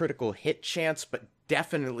increase critical hit chance, but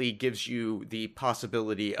definitely gives you the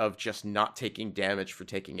possibility of just not taking damage for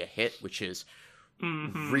taking a hit, which is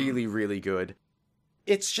really, really good.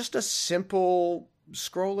 It's just a simple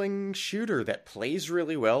scrolling shooter that plays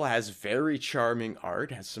really well, has very charming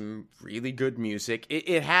art, has some really good music.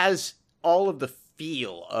 It has all of the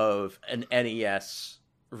feel of an NES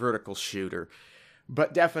vertical shooter,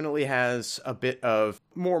 but definitely has a bit of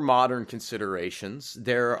more modern considerations.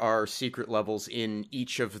 There are secret levels in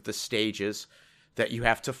each of the stages that you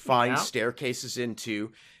have to find staircases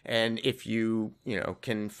into, and if you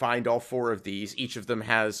can find all 4 of these, each of them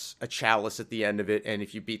has a chalice at the end of it, and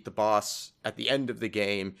if you beat the boss at the end of the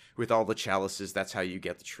game with all the chalices, that's how you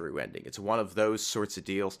get the true ending. It's one of those sorts of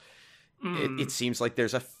deals. It seems like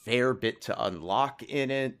there's a fair bit to unlock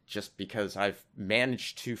in it, just because I've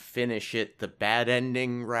managed to finish it the bad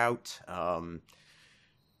ending route. Like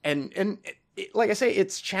I say,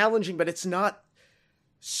 it's challenging, but it's not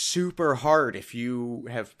super hard if you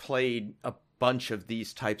have played a bunch of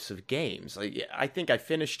these types of games. I think I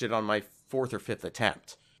finished it on my 4th or 5th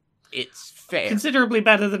attempt. It's fair. Considerably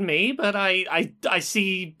better than me, but I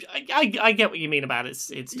see. I get what you mean about it.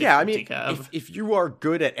 It's yeah. I mean, if you are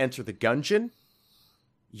good at Enter the Gungeon,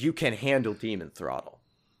 you can handle Demon Throttle.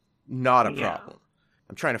 Not a problem.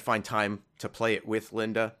 I'm trying to find time to play it with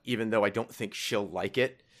Linda, even though I don't think she'll like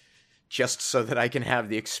it, just so that I can have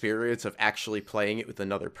the experience of actually playing it with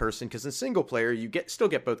another person. Because in single player, you still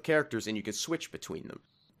get both characters, and you can switch between them.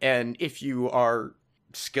 And if you are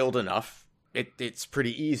skilled enough, it's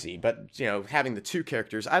pretty easy. But having the 2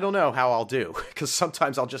 characters, I don't know how I'll do, because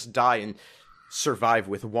sometimes I'll just die in survive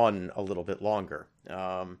with one a little bit longer.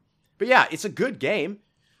 But yeah, it's a good game.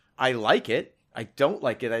 I like it. I don't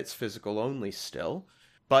like it that it's physical only still,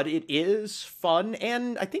 but it is fun,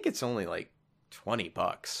 and I think it's only like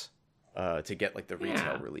 $20 to get like the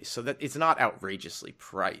retail release, so that it's not outrageously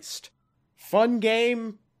priced. Fun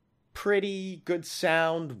game, pretty good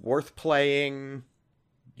sound, worth playing.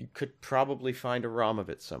 You could probably find a ROM of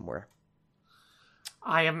it somewhere.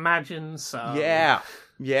 I imagine so.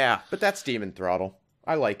 Yeah, but that's Demon Throttle.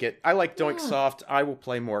 I like it. I like Doinksoft. I will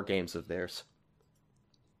play more games of theirs.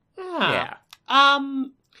 Yeah.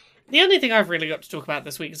 The only thing I've really got to talk about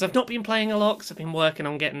this week is I've not been playing a lot because I've been working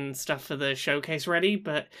on getting stuff for the showcase ready,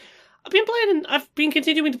 but I've been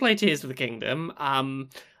continuing to play Tears of the Kingdom.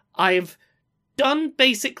 I've done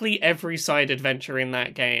basically every side adventure in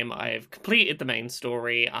that game. I've completed the main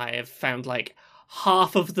story. I have found like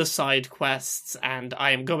half of the side quests, and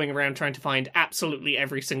I am going around trying to find absolutely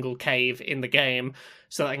every single cave in the game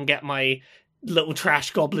so that I can get my little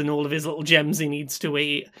trash goblin all of his little gems he needs to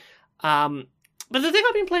eat. But the thing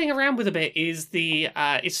I've been playing around with a bit is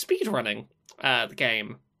is speedrunning the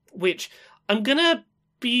game, which I'm gonna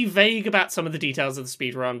be vague about some of the details of the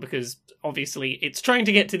speedrun because obviously it's trying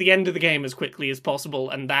to get to the end of the game as quickly as possible,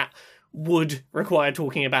 and that would require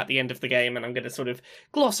talking about the end of the game, and I'm going to sort of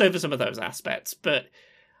gloss over some of those aspects. But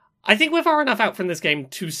I think we're far enough out from this game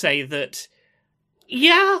to say that,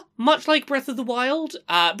 yeah, much like Breath of the Wild,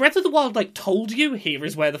 Breath of the Wild like told you, here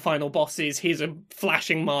is where the final boss is, here's a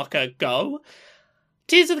flashing marker, go.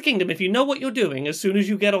 Tears of the Kingdom, if you know what you're doing, as soon as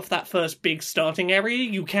you get off that first big starting area,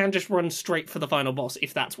 you can just run straight for the final boss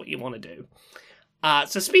if that's what you want to do.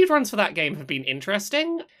 So speedruns for that game have been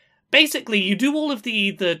interesting. Basically, you do all of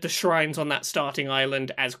the shrines on that starting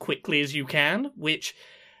island as quickly as you can, which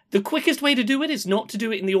the quickest way to do it is not to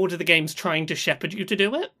do it in the order the game's trying to shepherd you to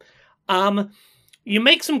do it. You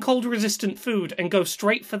make some cold-resistant food and go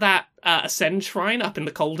straight for that Ascend shrine up in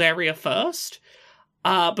the cold area first,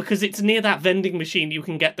 because it's near that vending machine you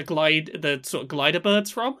can get the sort of glider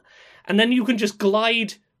birds from, and then you can just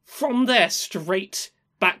glide from there straight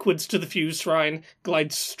backwards to the Fuse Shrine,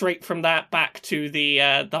 glide straight from that back to the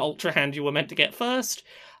Ultra Hand you were meant to get first.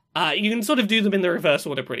 You can sort of do them in the reverse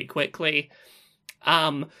order pretty quickly.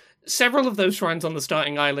 Several of those shrines on the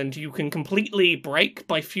starting island you can completely break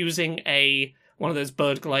by fusing one of those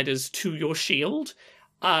bird gliders to your shield,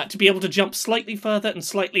 to be able to jump slightly further and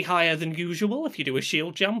slightly higher than usual if you do a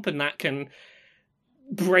shield jump, and that can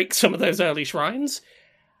break some of those early shrines.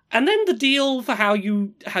 And then the deal for how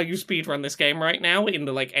you speedrun this game right now in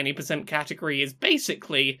the like any % category is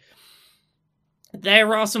basically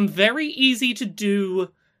there are some very easy to do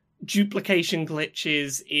duplication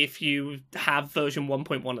glitches if you have version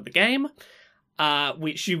 1.1 of the game,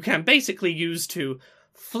 which you can basically use to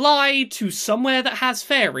fly to somewhere that has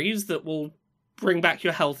fairies that will bring back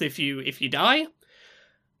your health if you die.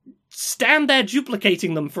 Stand there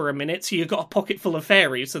duplicating them for a minute so you've got a pocket full of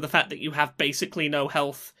fairies, so the fact that you have basically no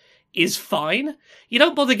health is fine. You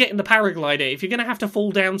don't bother getting the paraglider. If you're going to have to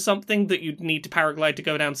fall down something that you'd need to paraglide to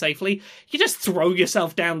go down safely, you just throw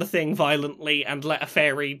yourself down the thing violently and let a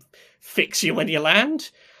fairy fix you when you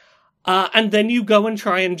land. And then you go and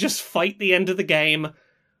try and just fight the end of the game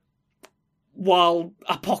while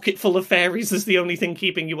a pocket full of fairies is the only thing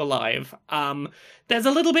keeping you alive. There's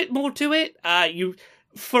a little bit more to it.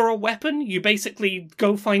 For a weapon, you basically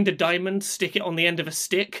go find a diamond, stick it on the end of a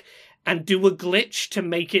stick, and do a glitch to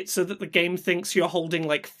make it so that the game thinks you're holding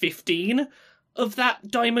like 15 of that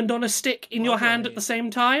diamond on a stick in your hand at the same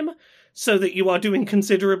time, so that you are doing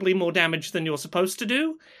considerably more damage than you're supposed to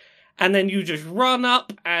do. And then you just run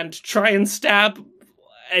up and try and stab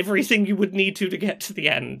everything you would need to get to the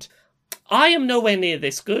end. I am nowhere near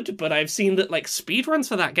this good, but I've seen that like speedruns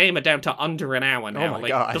for that game are down to under an hour now. Oh my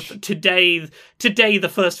gosh. Today the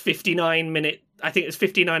first 59 minute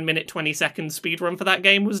 20 second speedrun for that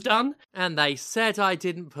game was done. And they said I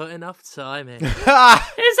didn't put enough time in.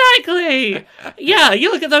 Exactly! Yeah, you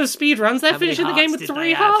look at those speedruns, they're finishing the game with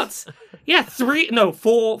 3 hearts. Yeah,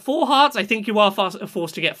 4 hearts. I think you are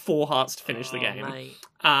forced to get 4 hearts to finish the game. Mate.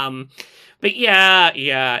 But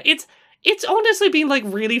yeah, it's honestly been like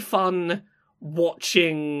really fun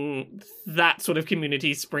watching that sort of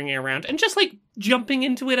community springing around and just like jumping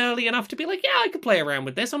into it early enough to be like, yeah, I could play around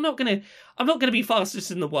with this. I'm not gonna be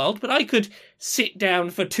fastest in the world, but I could sit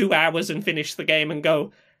down for 2 hours and finish the game and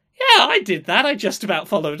go, yeah, I did that. I just about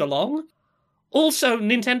followed along. Also,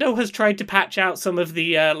 Nintendo has tried to patch out some of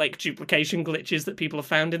the like duplication glitches that people have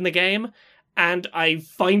found in the game, and I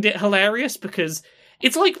find it hilarious because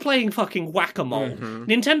It's like playing fucking whack-a-mole.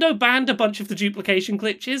 Nintendo banned a bunch of the duplication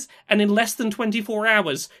glitches, and in less than 24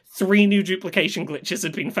 hours, 3 new duplication glitches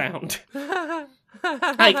had been found.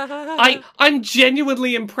 I'm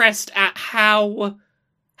genuinely impressed at how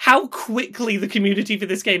quickly the community for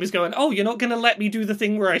this game is going, oh, you're not going to let me do the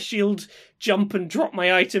thing where I shield, jump, and drop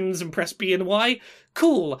my items and press B and Y?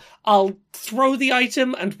 Cool. I'll throw the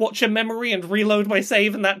item and watch a memory and reload my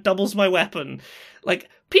save, and that doubles my weapon. Like,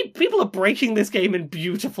 people are breaking this game in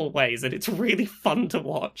beautiful ways, and it's really fun to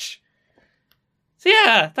watch. So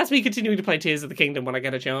yeah, that's me continuing to play Tears of the Kingdom when I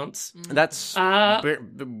get a chance. That's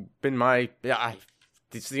been my...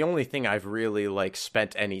 It's the only thing I've really,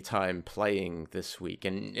 spent any time playing this week.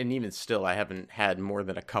 And even still, I haven't had more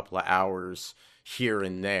than a couple of hours here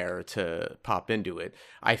and there to pop into it.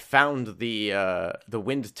 I found the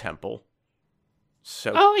Wind Temple.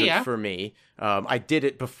 So good for me. I did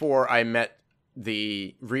it before I met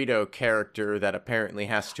the Rito character that apparently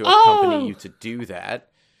has to accompany you to do that.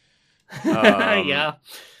 Yeah.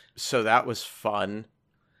 So that was fun.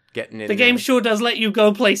 Getting in the game sure does let you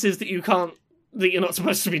go places that you're not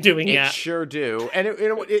supposed to be doing yet. It sure do. And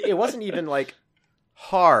it wasn't even,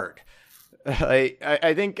 hard.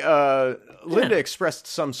 I think Linda expressed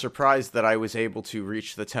some surprise that I was able to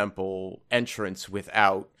reach the temple entrance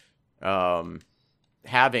without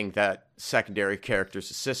having that secondary character's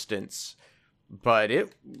assistance. But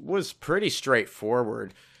it was pretty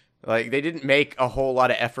straightforward. They didn't make a whole lot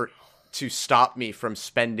of effort to stop me from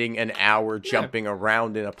spending an hour jumping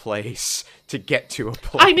around in a place to get to a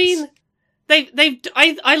place. I mean,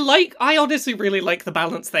 I honestly really like the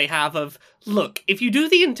balance they have of, look, if you do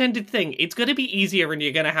the intended thing, it's going to be easier and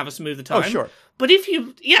you're going to have a smoother time. Oh, sure. But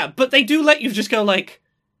but they do let you just go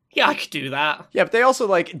yeah, I could do that. Yeah, but they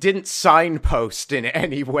also, didn't signpost in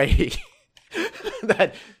any way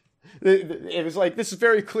that... It was this is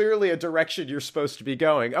very clearly a direction you're supposed to be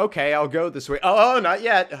going. Okay, I'll go this way. Oh, not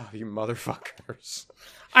yet. Oh, you motherfuckers.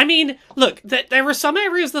 I mean, look, there are some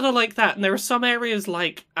areas that are like that, and there are some areas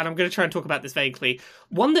and I'm going to try and talk about this vaguely,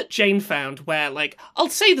 one that Jane found where, I'll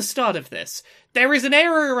say the start of this, there is an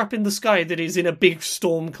area up in the sky that is in a big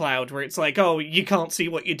storm cloud where it's oh, you can't see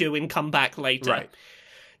what you're doing, come back later. Right.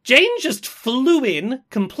 Jane just flew in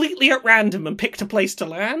completely at random and picked a place to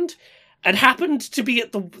land, and happened to be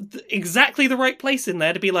at exactly the right place in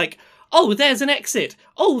there to be oh, there's an exit.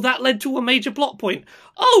 Oh, that led to a major plot point.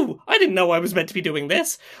 Oh, I didn't know I was meant to be doing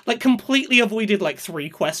this. Completely avoided 3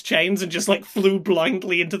 quest chains and just flew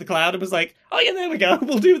blindly into the cloud and was oh yeah, there we go.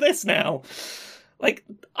 We'll do this now.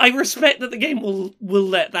 I respect that the game will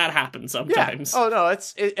let that happen sometimes. Yeah. Oh no,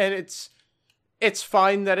 it's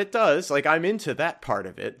fine that it does. I'm into that part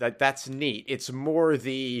of it. That's neat. It's more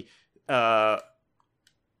the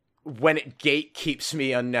when it gatekeeps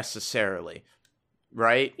me unnecessarily,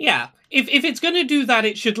 right? Yeah. If it's going to do that,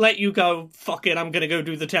 it should let you go, fuck it, I'm going to go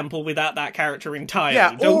do the temple without that character entirely.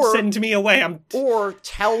 Yeah, Don't send me away. Or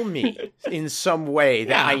tell me in some way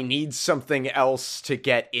that I need something else to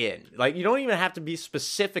get in. You don't even have to be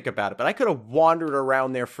specific about it, but I could have wandered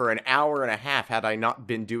around there for an hour and a half had I not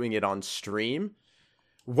been doing it on stream,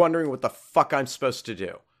 wondering what the fuck I'm supposed to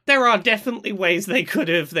do. There are definitely ways they could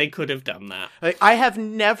have done that. I have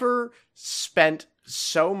never spent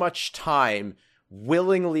so much time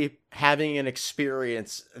willingly having an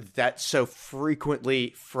experience that so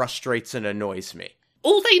frequently frustrates and annoys me.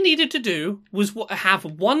 All they needed to do was have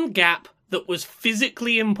one gap that was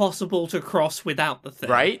physically impossible to cross without the thing.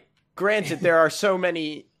 Right? Granted, there are so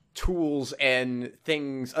many tools and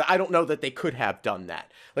things. I don't know that they could have done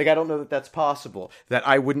that. I don't know that that's possible. That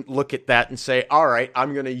I wouldn't look at that and say, all right,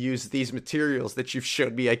 I'm going to use these materials that you've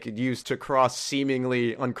showed me I could use to cross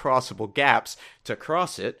seemingly uncrossable gaps to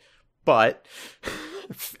cross it. But,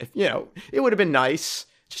 it would have been nice.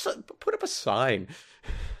 Just put up a sign.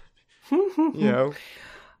 But yeah.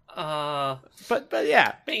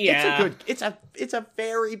 It's a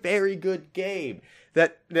very, very good game.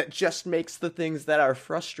 That just makes the things that are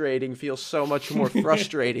frustrating feel so much more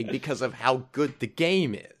frustrating because of how good the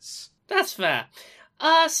game is. That's fair.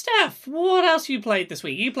 Steph, what else you played this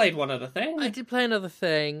week? You played one other thing. I did play another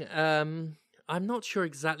thing. I'm not sure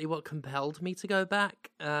exactly what compelled me to go back.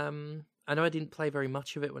 I know I didn't play very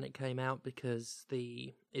much of it when it came out because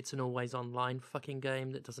it's an always online fucking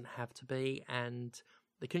game that doesn't have to be, and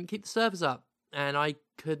they couldn't keep the servers up, and I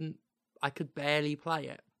could barely play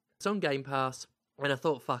it. It's on Game Pass. And I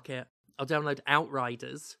thought, fuck it, I'll download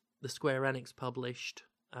Outriders, the Square Enix published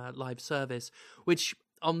live service, which,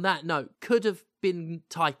 on that note, could have been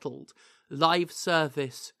titled Live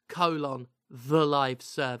Service, The Live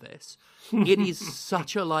Service. It is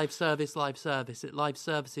such a live service. It live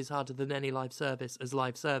services harder than any live service as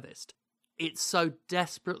live serviced. it so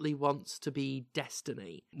desperately wants to be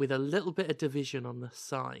Destiny with a little bit of Division on the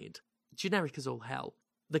side. Generic as all hell.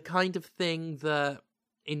 The kind of thing that,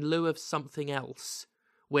 in lieu of something else,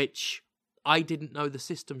 which I didn't know the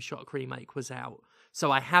System Shock remake was out,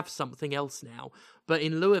 so I have something else now, but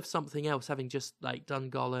in lieu of something else, having just like done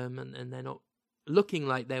Gollum and they're not looking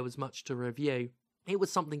like there was much to review, it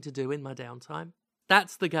was something to do in my downtime.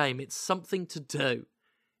 That's the game. It's something to do.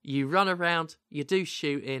 You run around, you do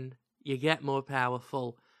shooting, you get more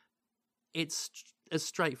powerful. It's as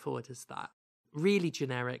straightforward as that. Really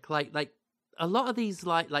generic. Like a lot of these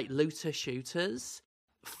like looter shooters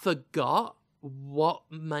forgot what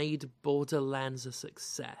made Borderlands a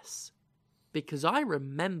success. Because I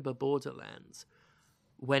remember Borderlands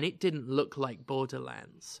when it didn't look like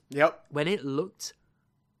Borderlands. Yep. When it looked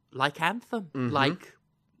like Anthem, like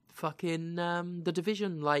fucking The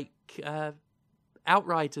Division, like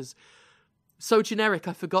Outriders. So generic,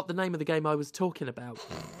 I forgot the name of the game I was talking about.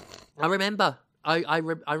 I remember. I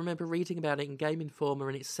remember reading about it in Game Informer,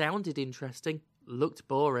 and it sounded interesting, looked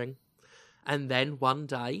boring. And then one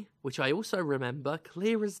day, which I also remember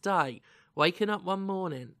clear as day, waking up one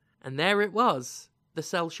morning, and there it was, the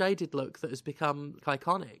cel-shaded look that has become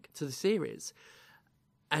iconic to the series.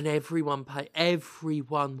 And everyone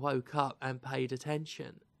woke up and paid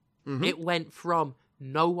attention. Mm-hmm. It went from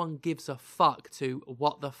no one gives a fuck to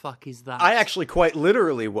what the fuck is that? I actually quite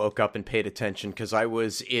literally woke up and paid attention because I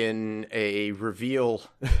was in a reveal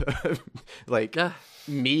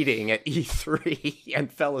meeting at E3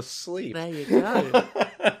 and fell asleep. There you go.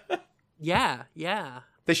 Yeah.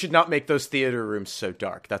 They should not make those theater rooms so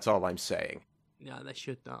dark. That's all I'm saying. No, they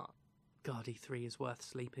should not. God, E3 is worth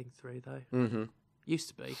sleeping through, though. Mm-hmm. Used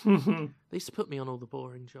to be. They used to put me on all the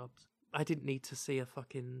boring jobs. I didn't need to see a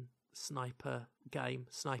fucking sniper game,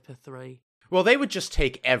 Sniper 3. Well, they would just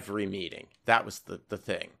take every meeting. That was the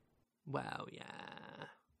thing. Well, yeah.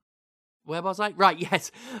 Where was I? Right,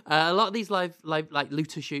 yes. A lot of these live like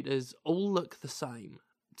looter shooters all look the same.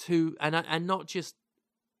 And not just,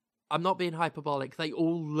 I'm not being hyperbolic, they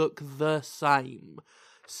all look the same.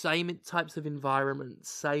 Same types of environments,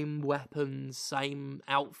 same weapons, same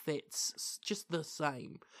outfits, just the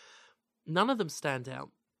same. None of them stand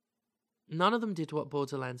out. None of them did what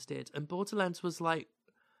Borderlands did. And Borderlands was like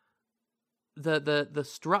the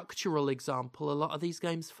structural example a lot of these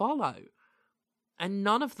games follow. And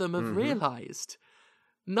none of them have realised.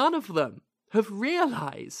 None of them have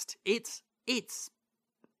realised. It's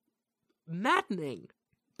maddening.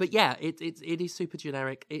 But yeah, it is super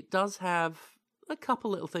generic. It does have a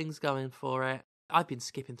couple little things going for it. I've been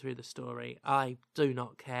skipping through the story. I do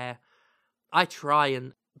not care. I try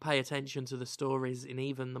and pay attention to the stories in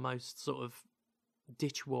even the most sort of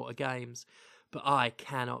ditchwater games, but I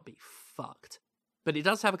cannot be fucked. But it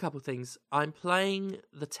does have a couple things. I'm playing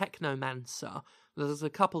the Technomancer. There's a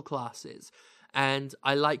couple classes, and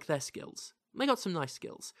I like their skills. They got some nice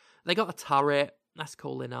skills. They got a turret. That's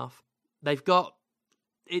cool enough. They've got,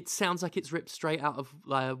 it sounds like it's ripped straight out of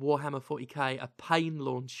Warhammer 40k, a pain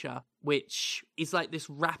launcher, which is like this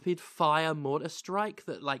rapid fire mortar strike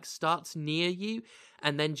that like starts near you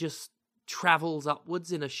and then just travels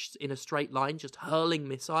upwards in a straight line, just hurling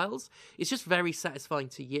missiles. It's just very satisfying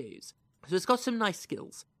to use. So it's got some nice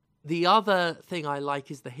skills. The other thing I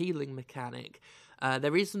like is the healing mechanic.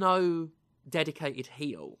 There is no dedicated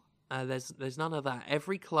heal. There's none of that.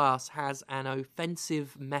 Every class has an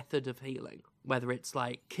offensive method of healing, whether it's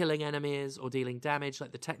like killing enemies or dealing damage.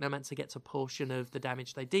 Like the Technomancer gets a portion of the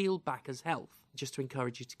damage they deal back as health, just to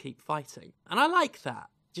encourage you to keep fighting. And I like that.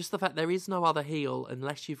 Just the fact there is no other heal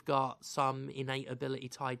unless you've got some innate ability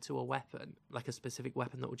tied to a weapon, like a specific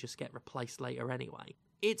weapon that will just get replaced later anyway.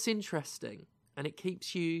 It's interesting, and it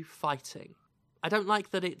keeps you fighting. I don't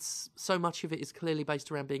like that it's so much of it is clearly based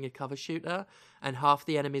around being a cover shooter, and half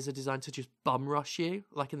the enemies are designed to just bum rush you,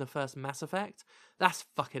 like in the first Mass Effect. That's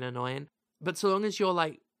fucking annoying. But so long as you're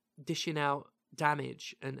like dishing out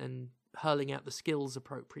damage and hurling out the skills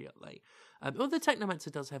appropriately. Well, the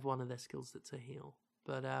Technomancer does have one of their skills that's a heal,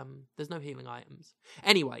 but there's no healing items.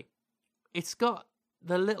 Anyway, it's got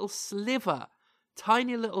the little sliver,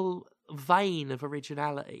 tiny little vein of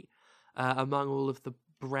originality among all of the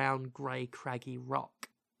brown, grey, craggy rock.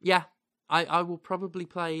 Yeah, I will probably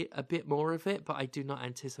play a bit more of it, but I do not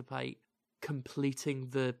anticipate completing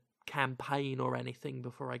the campaign or anything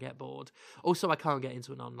before I get bored. Also, I can't get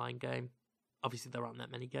into an online game. Obviously, there aren't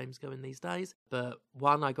that many games going these days, but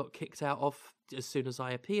one I got kicked out of as soon as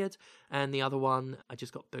I appeared, and the other one I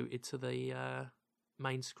just got booted to the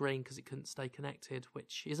main screen because it couldn't stay connected,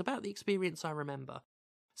 which is about the experience I remember.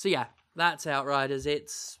 So yeah, that's Outriders.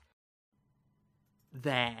 It's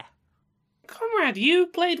there. Conrad, you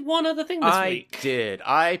played one other thing this week. I did.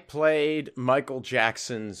 I played Michael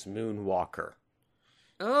Jackson's Moonwalker.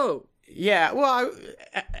 Oh. Yeah, well,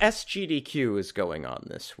 SGDQ is going on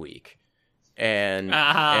this week. And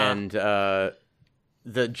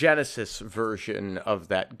the Genesis version of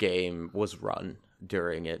that game was run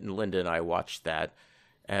during it, and Linda and I watched that.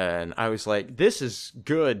 And I was like, this is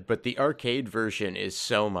good, but the arcade version is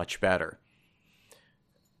so much better,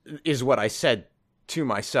 is what I said to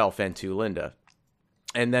myself and to Linda.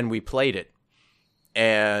 And then we played it.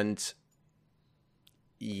 And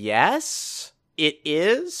yes, it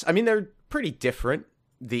is. I mean, they're pretty different.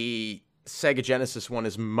 The Sega Genesis one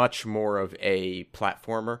is much more of a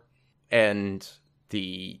platformer, and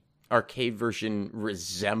the arcade version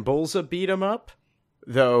resembles a beat-em-up,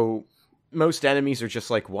 though most enemies are just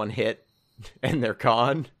like one hit and they're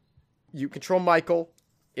gone. You control Michael.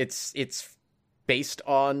 It's based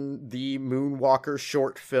on the Moonwalker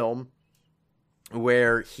short film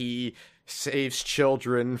where he saves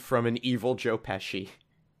children from an evil Joe Pesci,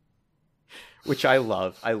 which I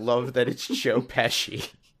love. I love that it's Joe Pesci.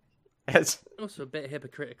 As also a bit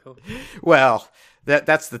hypocritical. Well,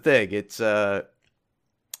 that's the thing. It's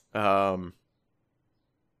on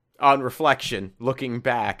reflection, looking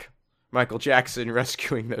back, Michael Jackson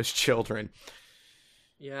rescuing those children.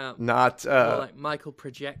 Yeah. Not more like Michael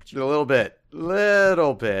projection. A little bit.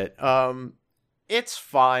 It's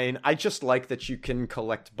fine. I just like that you can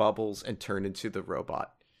collect bubbles and turn into the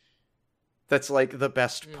robot. That's like the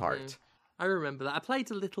best part. I remember that. I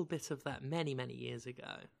played a little bit of that many, many years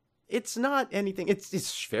ago. It's not anything.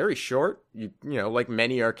 It's very short. You know, like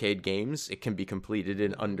many arcade games, it can be completed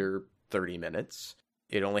in under 30 minutes.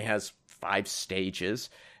 It only has 5 stages.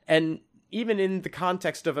 And even in the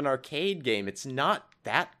context of an arcade game, it's not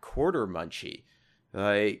that quarter munchy.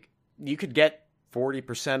 Like, you could get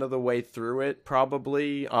 40% of the way through it,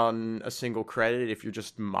 probably, on a single credit if you're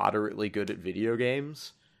just moderately good at video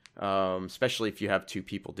games. Especially if you have 2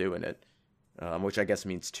 people doing it. Which I guess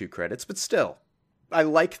means 2 credits, but still. I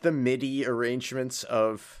like the MIDI arrangements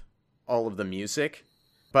of all of the music,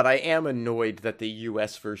 but I am annoyed that the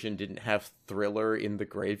US version didn't have Thriller in the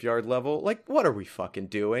graveyard level. Like, what are we fucking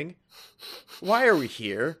doing? Why are we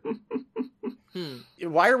here?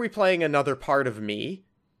 Why are we playing another part of me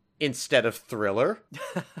instead of Thriller?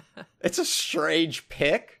 It's a strange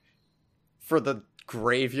pick for the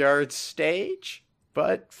graveyard stage,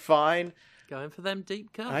 but fine. Going for them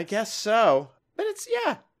deep cuts. I guess so. But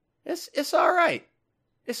it's all right.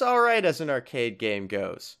 It's all right as an arcade game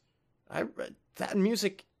goes. That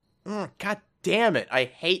music, god damn it. I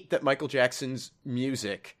hate that Michael Jackson's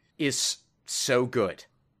music is so good.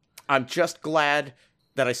 I'm just glad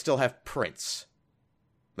that I still have Prince.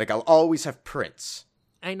 Like, I'll always have Prince.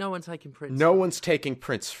 Ain't no one taking Prince. No one's taking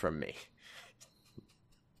Prince from me.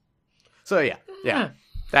 So yeah,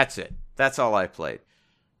 that's it. That's all I played.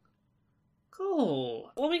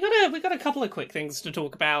 Cool. Well, we got a couple of quick things to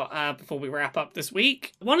talk about before we wrap up this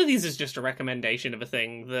week. One of these is just a recommendation of a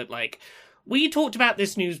thing that, like, we talked about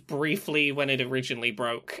this news briefly when it originally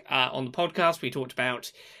broke on the podcast. We talked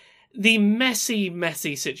about the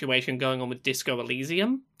messy situation going on with Disco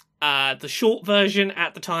Elysium. The short version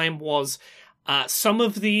at the time was some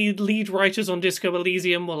of the lead writers on Disco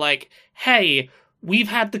Elysium were like, hey, we've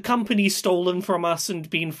had the company stolen from us and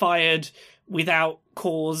been fired without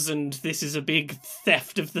cause, and this is a big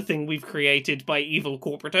theft of the thing we've created by evil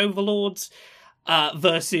corporate overlords,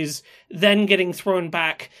 versus then getting thrown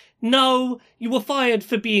back, no, you were fired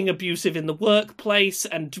for being abusive in the workplace,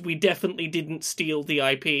 and we definitely didn't steal the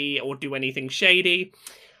IP or do anything shady.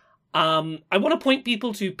 I want to point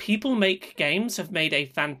people to People Make Games have made a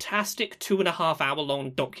fantastic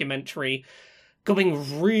 2.5-hour-long documentary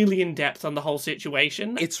going really in depth on the whole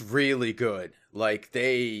situation. It's really good. Like,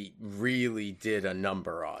 they really did a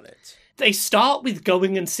number on it. They start with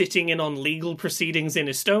going and sitting in on legal proceedings in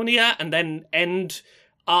Estonia, and then end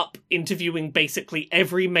up interviewing basically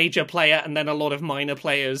every major player and then a lot of minor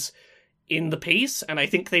players in the piece. And I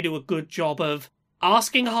think they do a good job of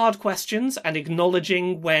asking hard questions and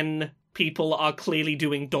acknowledging when people are clearly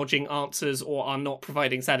doing dodging answers or are not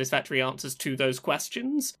providing satisfactory answers to those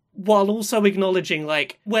questions, while also acknowledging,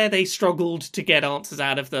 like, where they struggled to get answers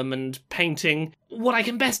out of them and painting what I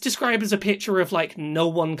can best describe as a picture of, like, no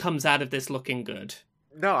one comes out of this looking good.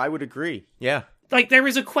 No, I would agree. Yeah. Like, there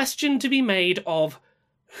is a question to be made of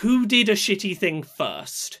who did a shitty thing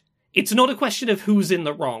first. It's not a question of who's in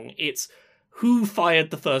the wrong, it's who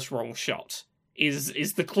fired the first wrong shot.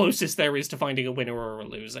 Is the closest there is to finding a winner or a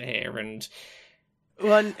loser here, and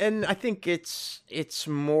well, and I think it's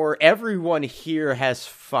more everyone here has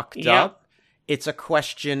fucked up. It's a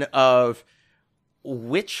question of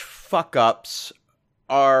which fuck-ups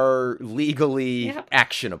are legally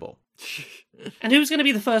actionable. And who's going to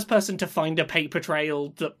be the first person to find a paper trail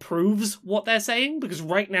that proves what they're saying? Because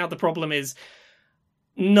right now the problem is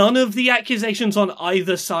none of the accusations on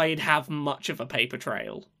either side have much of a paper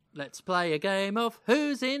trail. Let's play a game of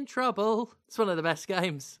Who's in Trouble. It's one of the best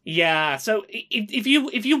games. Yeah, so if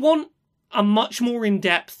you want a much more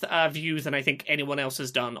in-depth view than I think anyone else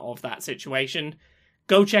has done of that situation,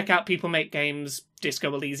 go check out People Make Games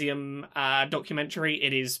Disco Elysium documentary.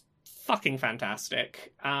 It is fucking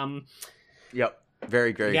fantastic. Yep.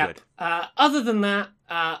 Very, very good. Other than that,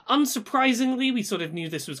 unsurprisingly, we sort of knew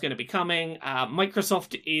this was going to be coming.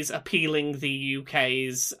 Microsoft is appealing the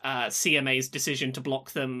UK's CMA's decision to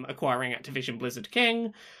block them acquiring Activision Blizzard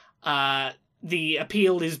King. The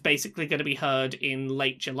appeal is basically going to be heard in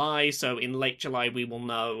late July, so in late July we will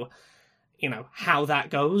know, how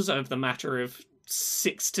that goes over the matter of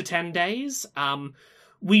 6 to 10 days.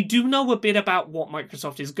 We do know a bit about what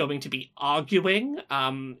Microsoft is going to be arguing,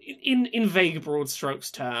 in vague broad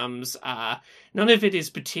strokes terms. None of it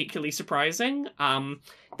is particularly surprising.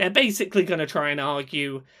 They're basically going to try and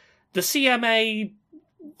argue the CMA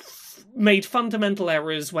made fundamental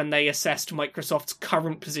errors when they assessed Microsoft's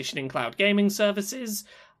current position in cloud gaming services.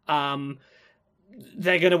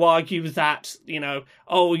 They're going to argue that,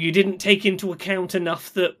 you didn't take into account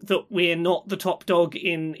enough that we're not the top dog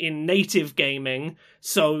in native gaming,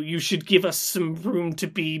 so you should give us some room to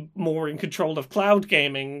be more in control of cloud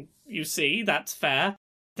gaming, you see, that's fair.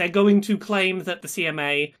 They're going to claim that the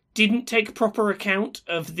CMA didn't take proper account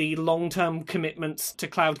of the long-term commitments to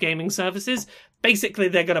cloud gaming services. Basically,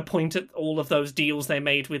 they're going to point at all of those deals they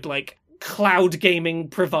made with, cloud gaming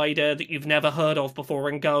provider that you've never heard of before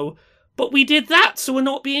and go, but we did that, so we're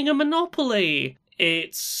not being a monopoly.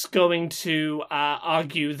 It's going to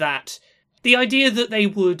argue that the idea that they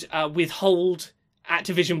would withhold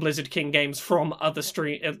Activision Blizzard King games from other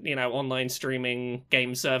online streaming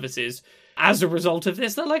game services as a result of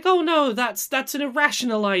this, they're like, oh no, that's an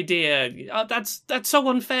irrational idea. That's so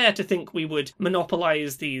unfair to think we would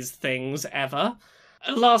monopolize these things ever.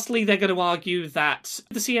 Lastly, they're going to argue that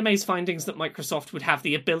the CMA's findings that Microsoft would have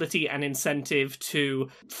the ability and incentive to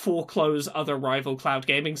foreclose other rival cloud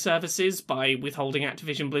gaming services by withholding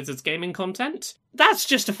Activision Blizzard's gaming content. That's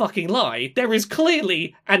just a fucking lie. There is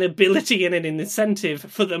clearly an ability and an incentive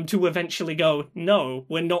for them to eventually go, no,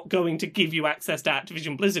 we're not going to give you access to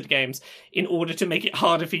Activision Blizzard games in order to make it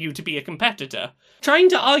harder for you to be a competitor. Trying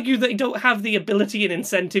to argue they don't have the ability and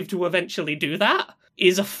incentive to eventually do that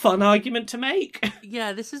is a fun argument to make.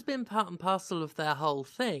 Yeah, this has been part and parcel of their whole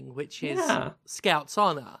thing, which is Scout's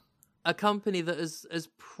Honor, a company that has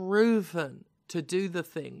proven to do the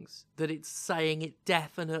things that it's saying it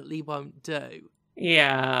definitely won't do.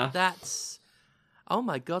 Yeah. That's... Oh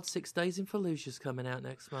my god, 6 Days in Fallujah's coming out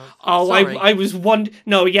next month. Oh, I was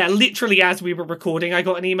No, yeah, literally as we were recording, I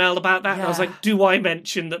got an email about that, and I was like, do I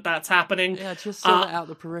mention that that's happening? Yeah, I just saw it out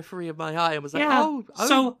the periphery of my eye and was like,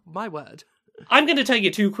 so, my word. I'm going to tell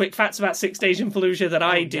you 2 quick facts about 6 Days in Fallujah that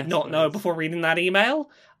I did not know before reading that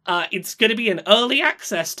email. It's going to be an early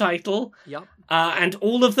access title. Yep. And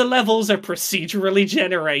all of the levels are procedurally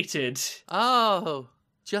generated. Oh,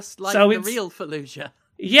 just like the real Fallujah.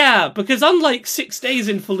 Yeah, because unlike 6 Days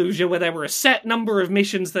in Fallujah, where there were a set number of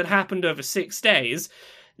missions that happened over 6 days,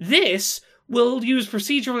 this will use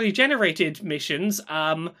procedurally generated missions.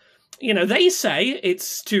 They say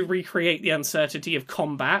it's to recreate the uncertainty of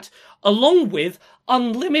combat, along with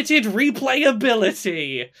unlimited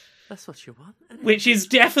replayability. That's what you want, isn't it? Which is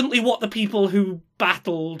definitely what the people who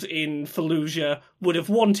battled in Fallujah would have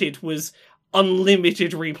wanted, was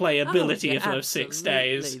unlimited replayability of those 6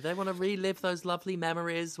 days. They want to relive those lovely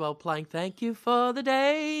memories while playing Thank You for the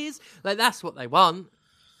Days. That's what they want.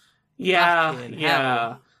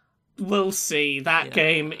 Yeah. We'll see. That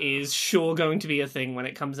game is sure going to be a thing when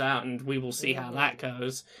it comes out, and we will see how that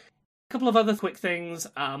goes. A couple of other quick things.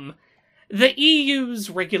 The EU's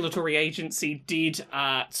regulatory agency did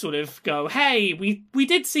sort of go, hey, we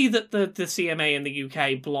did see that the CMA in the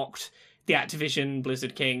UK blocked the Activision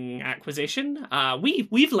Blizzard King acquisition.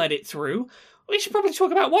 We've let it through. We should probably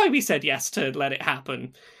talk about why we said yes to let it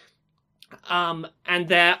happen. And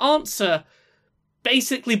their answer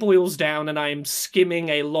basically boils down, and I'm skimming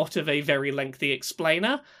a lot of a very lengthy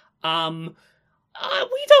explainer. We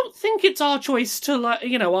don't think it's our choice to,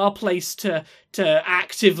 our place to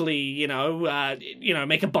actively,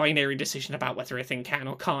 make a binary decision about whether a thing can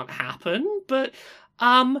or can't happen. But,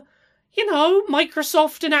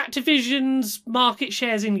 Microsoft and Activision's market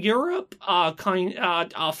shares in Europe are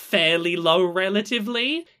fairly low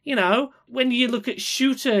relatively. When you look at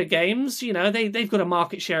shooter games, they've got a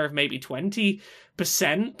market share of maybe 20%,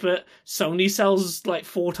 but Sony sells like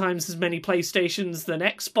 4 times as many PlayStations than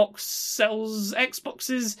Xbox sells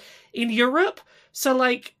Xboxes in Europe. So,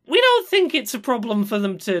 like, we don't think it's a problem for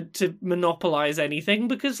them to monopolize anything,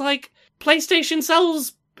 because, like, PlayStation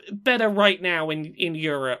sells better right now in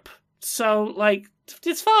Europe. So, like,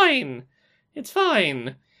 it's fine. It's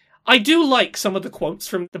fine. I do like some of the quotes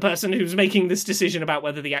from the person who's making this decision about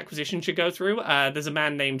whether the acquisition should go through. There's a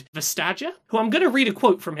man named Vestager, who I'm going to read a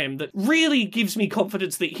quote from him that really gives me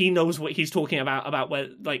confidence that he knows what he's talking about where,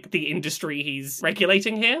 like, the industry he's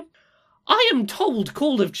regulating here. I am told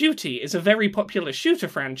Call of Duty is a very popular shooter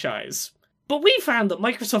franchise, but we found that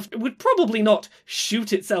Microsoft would probably not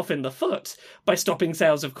shoot itself in the foot by stopping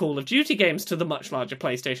sales of Call of Duty games to the much larger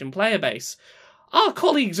PlayStation player base. Our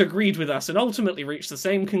colleagues agreed with us and ultimately reached the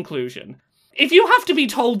same conclusion. If you have to be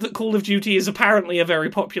told that Call of Duty is apparently a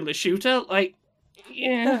very popular shooter, like,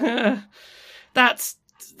 yeah, that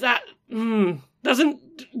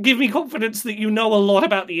doesn't give me confidence that you know a lot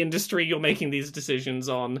about the industry you're making these decisions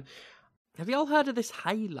on. Have you all heard of this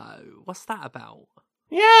Halo? What's that about?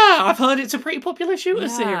 Yeah, I've heard it's a pretty popular shooter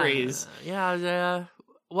series. Yeah,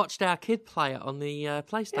 I watched our kid play it on the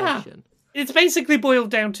PlayStation. Yeah. It's basically boiled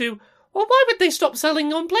down to, well, why would they stop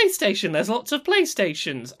selling on PlayStation? There's lots of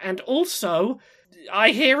PlayStations. And also, I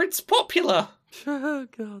hear it's popular. Oh,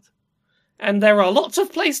 God. And there are lots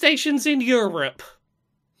of PlayStations in Europe.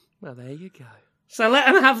 Well, there you go. So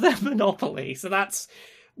let them have their monopoly. So that's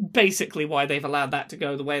basically why they've allowed that to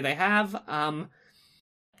go the way they have.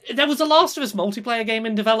 There was a Last of Us multiplayer game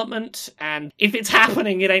in development, and if it's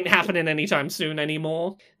happening, it ain't happening anytime soon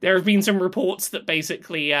anymore. There have been some reports that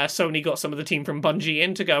basically Sony got some of the team from Bungie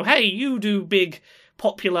in to go, hey, you do big,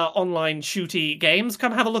 popular online shooty games,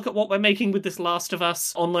 come have a look at what we're making with this Last of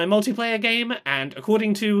Us online multiplayer game, and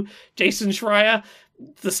according to Jason Schreier,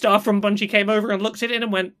 the staff from Bungie came over and looked at it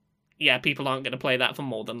and went, yeah, people aren't going to play that for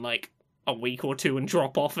more than, like, a week or two and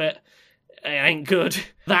drop off it. It ain't good.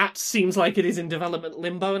 That seems like it is in development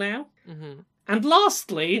limbo now. Mm-hmm. And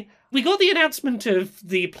lastly, we got the announcement of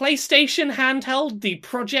the PlayStation handheld, the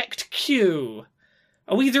Project Q.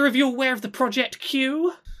 Are either of you aware of the Project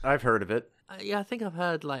Q? I've heard of it. Yeah, I think I've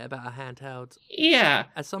heard about a handheld. Yeah.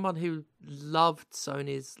 As someone who loved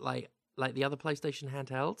Sony's like the other PlayStation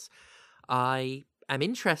handhelds, I am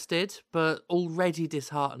interested, but already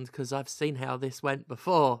disheartened because I've seen how this went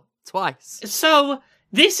before, twice. So,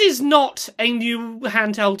 this is not a new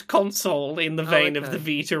handheld console in the vein of the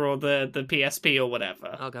Vita or the PSP or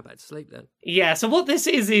whatever. I'll go back to sleep then. Yeah, so what this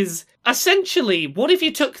is essentially, what if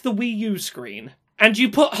you took the Wii U screen and you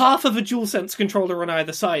put half of a DualSense controller on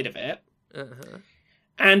either side of it,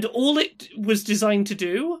 and all it was designed to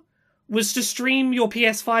do was to stream your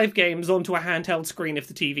PS5 games onto a handheld screen if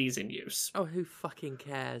the TV's in use. Oh, who fucking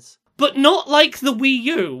cares? But not like the Wii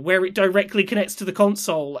U, where it directly connects to the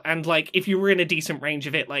console, and, like, if you were in a decent range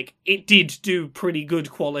of it, like, it did do pretty good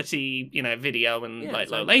quality, video and,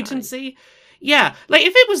 low latency. Yeah, like,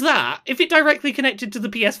 if it was that, if it directly connected to the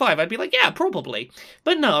PS5, I'd be like, yeah, probably.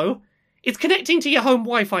 But no, it's connecting to your home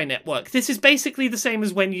Wi-Fi network. This is basically the same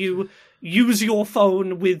as when you use your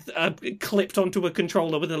phone with clipped onto a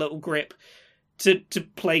controller with a little grip to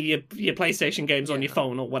play your PlayStation games on your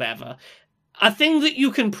phone or whatever. A thing that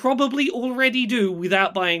you can probably already do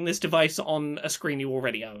without buying this device on a screen you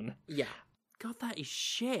already own. Yeah. God, that is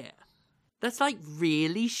shit. That's, like,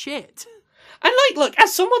 really shit. And, like, look,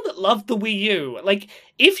 as someone that loved the Wii U, like,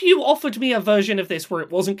 if you offered me a version of this where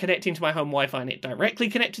it wasn't connecting to my home Wi-Fi and it directly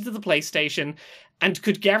connected to the PlayStation and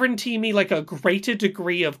could guarantee me, like, a greater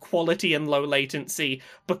degree of quality and low latency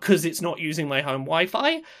because it's not using my home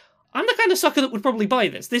Wi-Fi, I'm the kind of sucker that would probably buy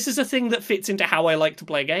this. This is a thing that fits into how I like to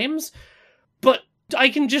play games. But I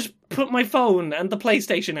can just put my phone and the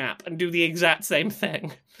PlayStation app and do the exact same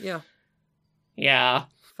thing. Yeah. Yeah.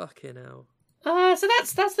 Fucking hell. So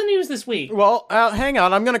that's the news this week. Well, hang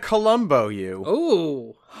on. I'm going to Columbo you.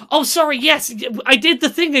 Ooh. Oh, sorry. Yes, I did the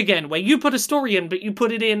thing again where you put a story in, but you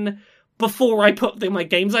put it in before I put my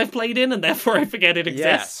games I've played in, and therefore I forget it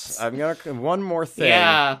exists. Yes. I'm going to... One more thing.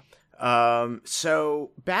 Yeah.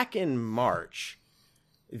 So, back in March,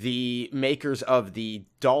 the makers of the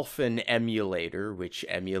Dolphin emulator, which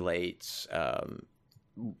emulates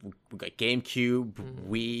GameCube,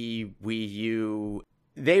 Wii U,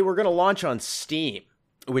 they were going to launch on Steam,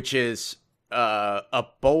 which is a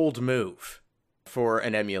bold move for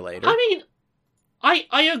an emulator. I mean,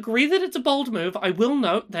 I agree that it's a bold move. I will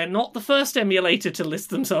note they're not the first emulator to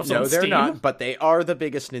list themselves on Steam. No, they're not, but they are the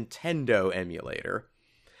biggest Nintendo emulator.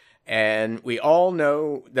 And we all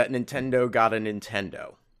know that Nintendo got a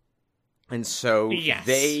Nintendo. And so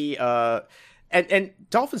they and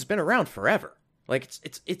Dolphin's been around forever. Like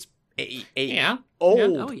it's a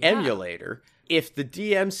old emulator. If the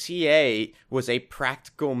DMCA was a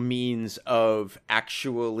practical means of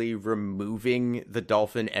actually removing the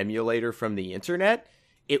Dolphin emulator from the internet,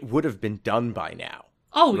 it would have been done by now.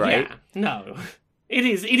 Oh, right? Yeah. No. It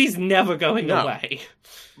is never going away.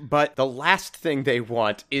 But the last thing they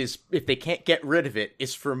want is, if they can't get rid of it,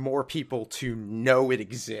 is for more people to know it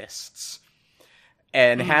exists.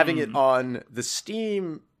 And having it on the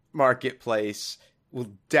Steam marketplace will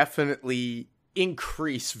definitely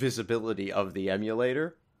increase visibility of the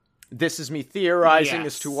emulator. This is me theorizing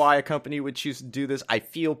as to why a company would choose to do this. I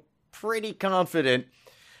feel pretty confident,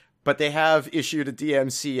 but they have issued a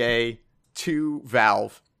DMCA to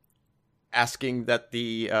Valve asking that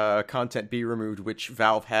the content be removed, which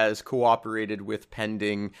Valve has cooperated with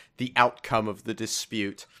pending the outcome of the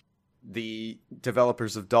dispute. The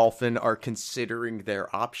developers of Dolphin are considering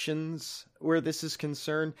their options where this is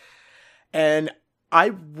concerned, and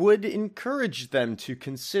I would encourage them to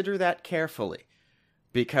consider that carefully,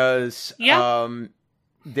 because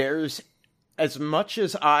there's, as much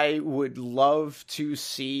as I would love to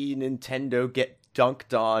see Nintendo get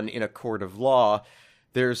dunked on in a court of law,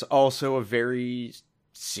 there's also a very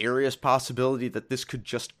serious possibility that this could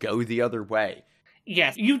just go the other way.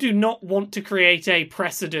 Yes, you do not want to create a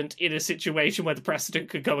precedent in a situation where the precedent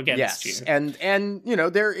could go against you. Yes, and you know,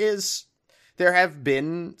 there have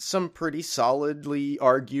been some pretty solidly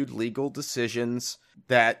argued legal decisions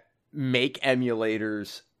that make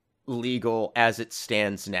emulators legal as it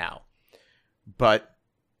stands now. But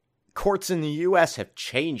courts in the US have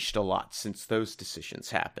changed a lot since those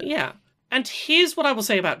decisions happened. Yeah. And here's what I will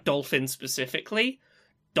say about Dolphin specifically.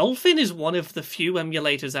 Dolphin is one of the few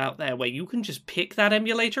emulators out there where you can just pick that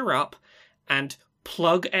emulator up and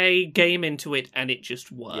plug a game into it and it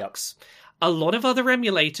just works. Yep. A lot of other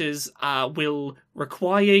emulators will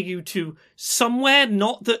require you to, somewhere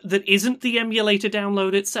not that isn't the emulator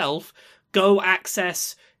download itself, go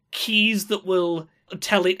access keys that will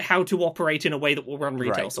tell it how to operate in a way that will run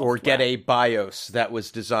retail software. Or get a BIOS that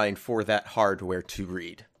was designed for that hardware to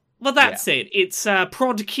read. Well, that's it. It's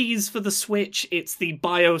prod keys for the Switch. It's the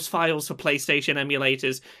BIOS files for PlayStation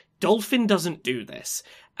emulators. Dolphin doesn't do this.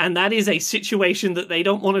 And that is a situation that they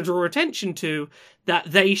don't want to draw attention to,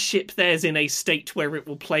 that they ship theirs in a state where it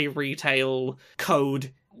will play retail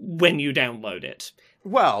code when you download it.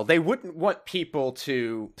 Well, they wouldn't want people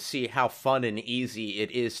to see how fun and easy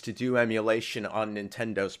it is to do emulation on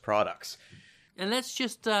Nintendo's products. And let's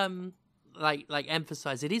just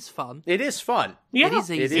emphasize, it is fun. It is fun. Yeah. It is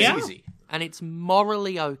easy. It is easy. And it's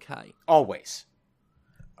morally okay. Always.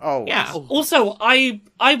 Yeah. Also, I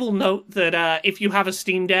will note that if you have a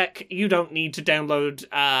Steam Deck, you don't need to download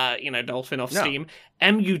Dolphin off Steam.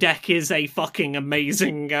 EmuDeck is a fucking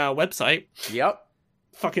amazing website. Yep.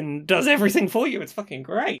 Fucking does everything for you. It's fucking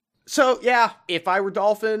great. So, yeah, if I were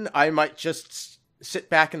Dolphin, I might just sit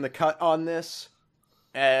back in the cut on this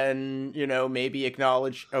and, maybe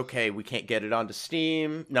acknowledge, okay, we can't get it onto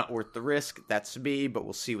Steam, not worth the risk, that's me, but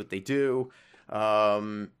we'll see what they do.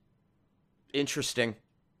 Interesting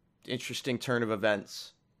turn of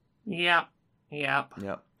events. Yep.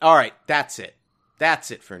 All right, that's it.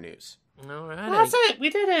 That's it for news. All right. That's it.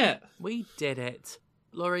 We did it.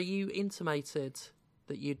 Laura, you intimated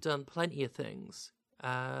that you'd done plenty of things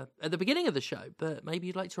at the beginning of the show, but maybe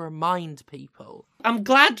you'd like to remind people. I'm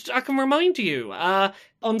glad I can remind you.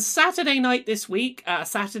 On Saturday night this week,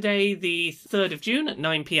 Saturday the 3rd of June at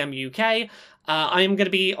 9 p.m. UK, I am going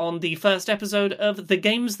to be on the first episode of The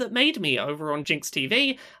Games That Made Me over on Jinx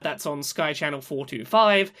TV. That's on Sky Channel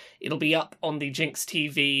 425. It'll be up on the Jinx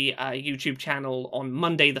TV YouTube channel on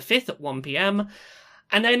Monday the 5th at 1 p.m.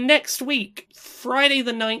 And then next week, Friday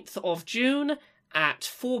the 9th of June, at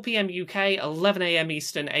 4 p.m. UK, 11 a.m.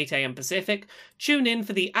 Eastern, 8 a.m. Pacific. Tune in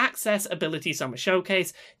for the Accessibility Summer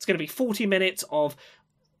Showcase. It's going to be 40 minutes of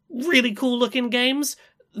really cool-looking games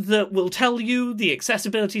that will tell you the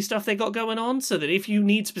accessibility stuff they got going on, so that if you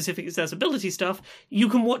need specific accessibility stuff, you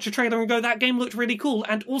can watch a trailer and go, that game looked really cool,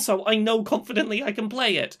 and also I know confidently I can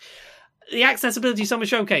play it. The Accessibility Summer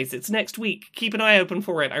Showcase, it's next week. Keep an eye open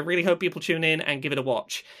for it. I really hope people tune in and give it a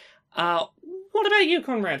watch. What about you,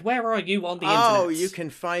 Conrad? Where are you on the internet? Oh, you can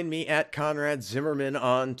find me at Conrad Zimmerman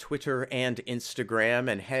on Twitter and Instagram,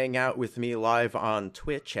 and hang out with me live on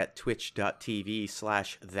Twitch at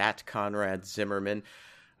twitch.tv/thatconradzimmerman.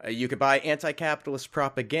 You can buy anti-capitalist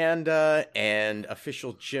propaganda and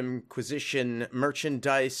official Jimquisition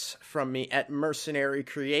merchandise from me at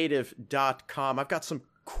mercenarycreative.com. I've got some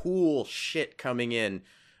cool shit coming in,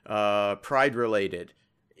 Pride-related,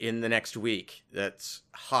 in the next week. That's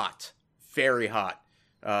hot. Very hot.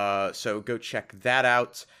 So go check that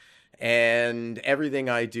out. And everything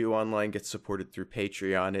I do online gets supported through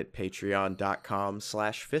Patreon at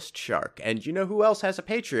patreon.com/fistshark. And you know who else has a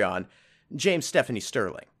Patreon? James Stephanie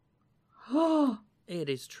Sterling. It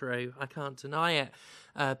is true. I can't deny it.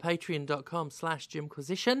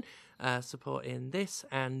 Patreon.com/Jimquisition, supporting this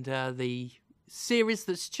and the series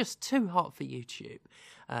that's just too hot for YouTube,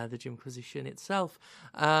 the Jimquisition itself.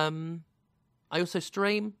 I also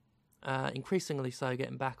stream, increasingly so,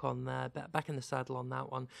 getting back on back in the saddle on that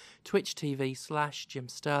one. Twitch TV/Jim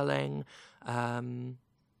Sterling. I've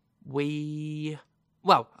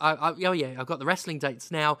got the wrestling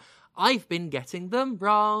dates now. I've been getting them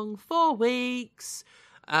wrong for weeks.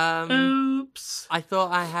 Oops. I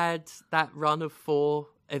thought I had that run of 4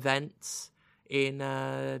 events in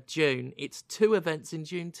June. It's 2 events in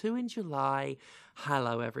June, 2 in July.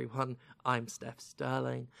 Hello, everyone. I'm Steph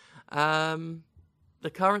Sterling. The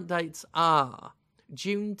current dates are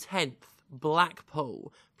June 10th,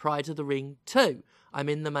 Blackpool, Pride of the Ring 2. I'm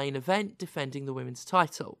in the main event defending the women's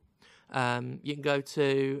title. You can go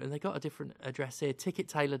to, and they got a different address here,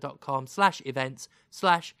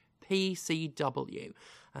 tickettailor.com/events/PCW.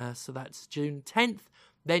 So that's June 10th.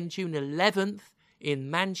 Then June 11th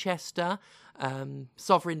in Manchester,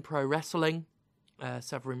 Sovereign Pro Wrestling,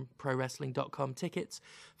 sovereignprowrestling.com tickets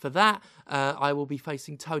for that. I will be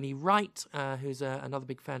facing Tony Wright, who's another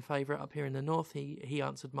big fan favourite up here in the north. He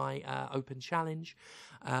answered my open challenge.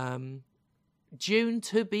 June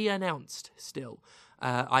to be announced still.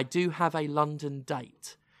 I do have a London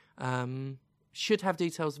date. Should have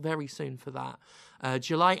details very soon for that.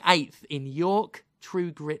 July 8th in York, True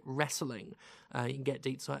Grit Wrestling. You can get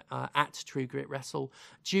deets at True Grit Wrestle.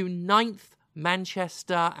 June 9th,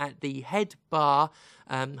 Manchester at the Head Bar,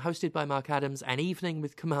 hosted by Mark Adams, an evening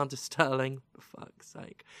with Commander Sterling. For fuck's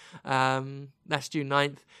sake. That's June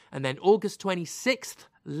 9th. And then August 26th,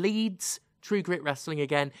 Leeds, True Grit Wrestling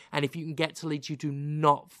again. And if you can get to Leeds, you do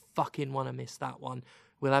not fucking want to miss that one.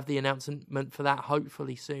 We'll have the announcement for that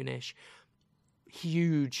hopefully soonish.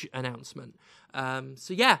 Huge announcement.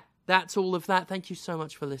 So yeah, that's all of that. Thank you so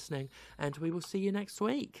much for listening, and we will see you next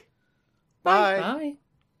week. Bye. Bye.